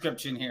the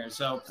description here.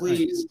 So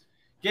please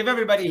give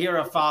everybody here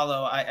a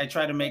follow. I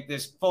try to make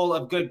this full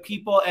of good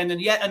people. And then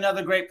yet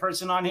another great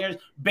person on here is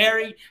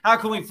Barry. How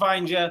can we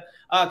find you?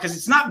 Because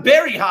it's not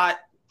Barry Hot.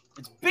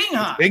 It's Bing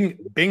Hot.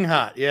 Bing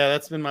Hot. Yeah,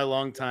 that's been my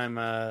long time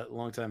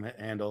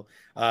handle.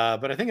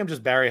 But I think I'm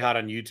just Barry Hot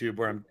on YouTube,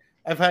 where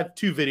I've had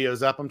 2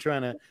 videos up. I'm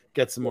trying to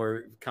get some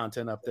more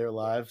content up there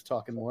live,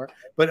 talking more.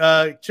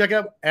 But check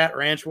out at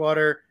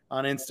Ranchwater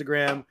on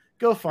Instagram.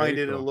 Go find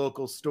it in a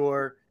local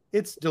store.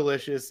 It's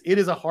delicious. It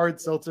is a hard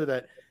seltzer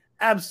that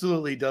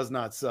absolutely does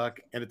not suck,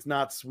 and it's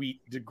not sweet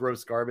to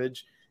gross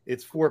garbage.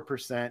 It's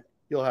 4%.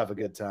 You'll have a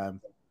good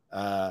time.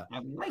 I'm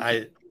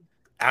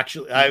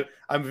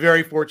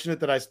very fortunate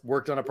that I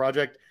worked on a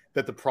project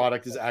that the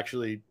product is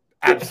actually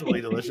absolutely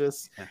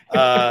delicious.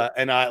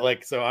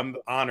 So I'm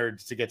honored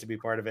to get to be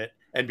part of it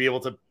and be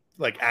able to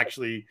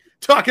actually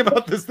talk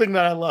about this thing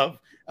that I love,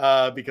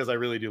 because I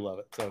really do love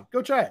it. So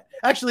go try it.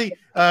 Actually,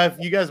 if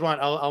you guys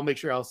want, I'll make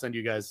sure I'll send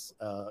you guys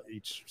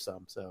each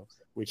some. So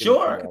we can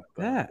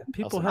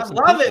people have.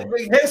 I love it.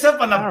 Hit us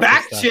up on the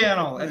back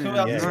channel.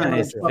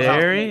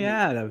 Very.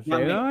 Yeah.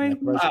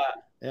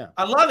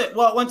 I love it.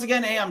 Well, once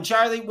again, hey, I'm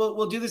Charlie.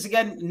 We'll do this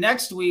again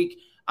next week.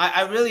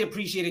 I really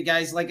appreciate it,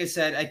 guys. Like I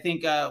said, I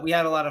think we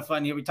had a lot of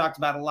fun here. We talked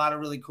about a lot of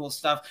really cool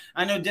stuff.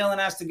 I know Dylan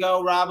has to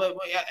go, Robert,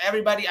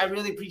 everybody. I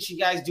really appreciate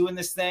you guys doing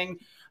this thing.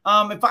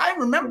 If I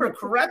remember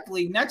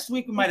correctly, next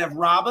week we might have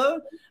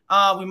Rabba,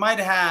 we might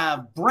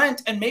have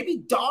Brent, and maybe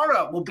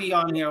Dara will be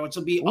on here, which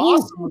will be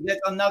awesome. We'll get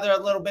another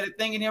little bit of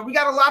thing in here. We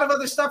got a lot of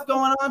other stuff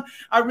going on.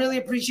 I really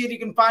appreciate it. You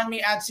can find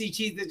me at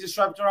CT the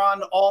Disruptor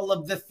on all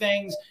of the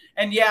things.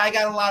 And yeah, I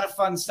got a lot of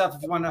fun stuff.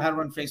 If you want to know how to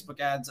run Facebook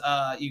ads,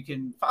 you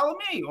can follow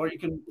me, or you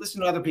can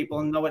listen to other people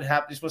and know what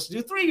happened. You're supposed to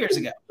do 3 years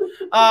ago.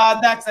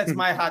 That's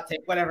my hot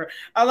take. Whatever.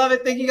 I love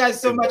it. Thank you guys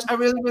so much. I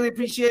really, really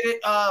appreciate it.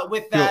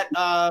 With that,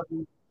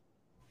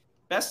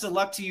 best of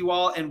luck to you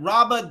all. And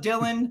Rabba,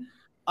 Dylan,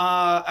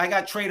 I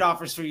got trade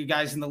offers for you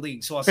guys in the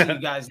league, so I'll see you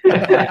guys.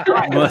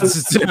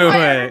 Let's do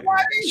it.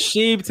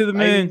 Sheep to the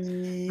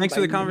moon. Thanks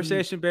for the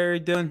conversation,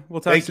 Barry, Dylan. We'll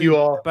talk soon. Thank you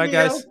all. Bye,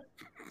 guys.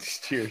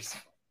 Cheers.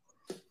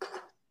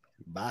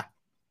 Bye.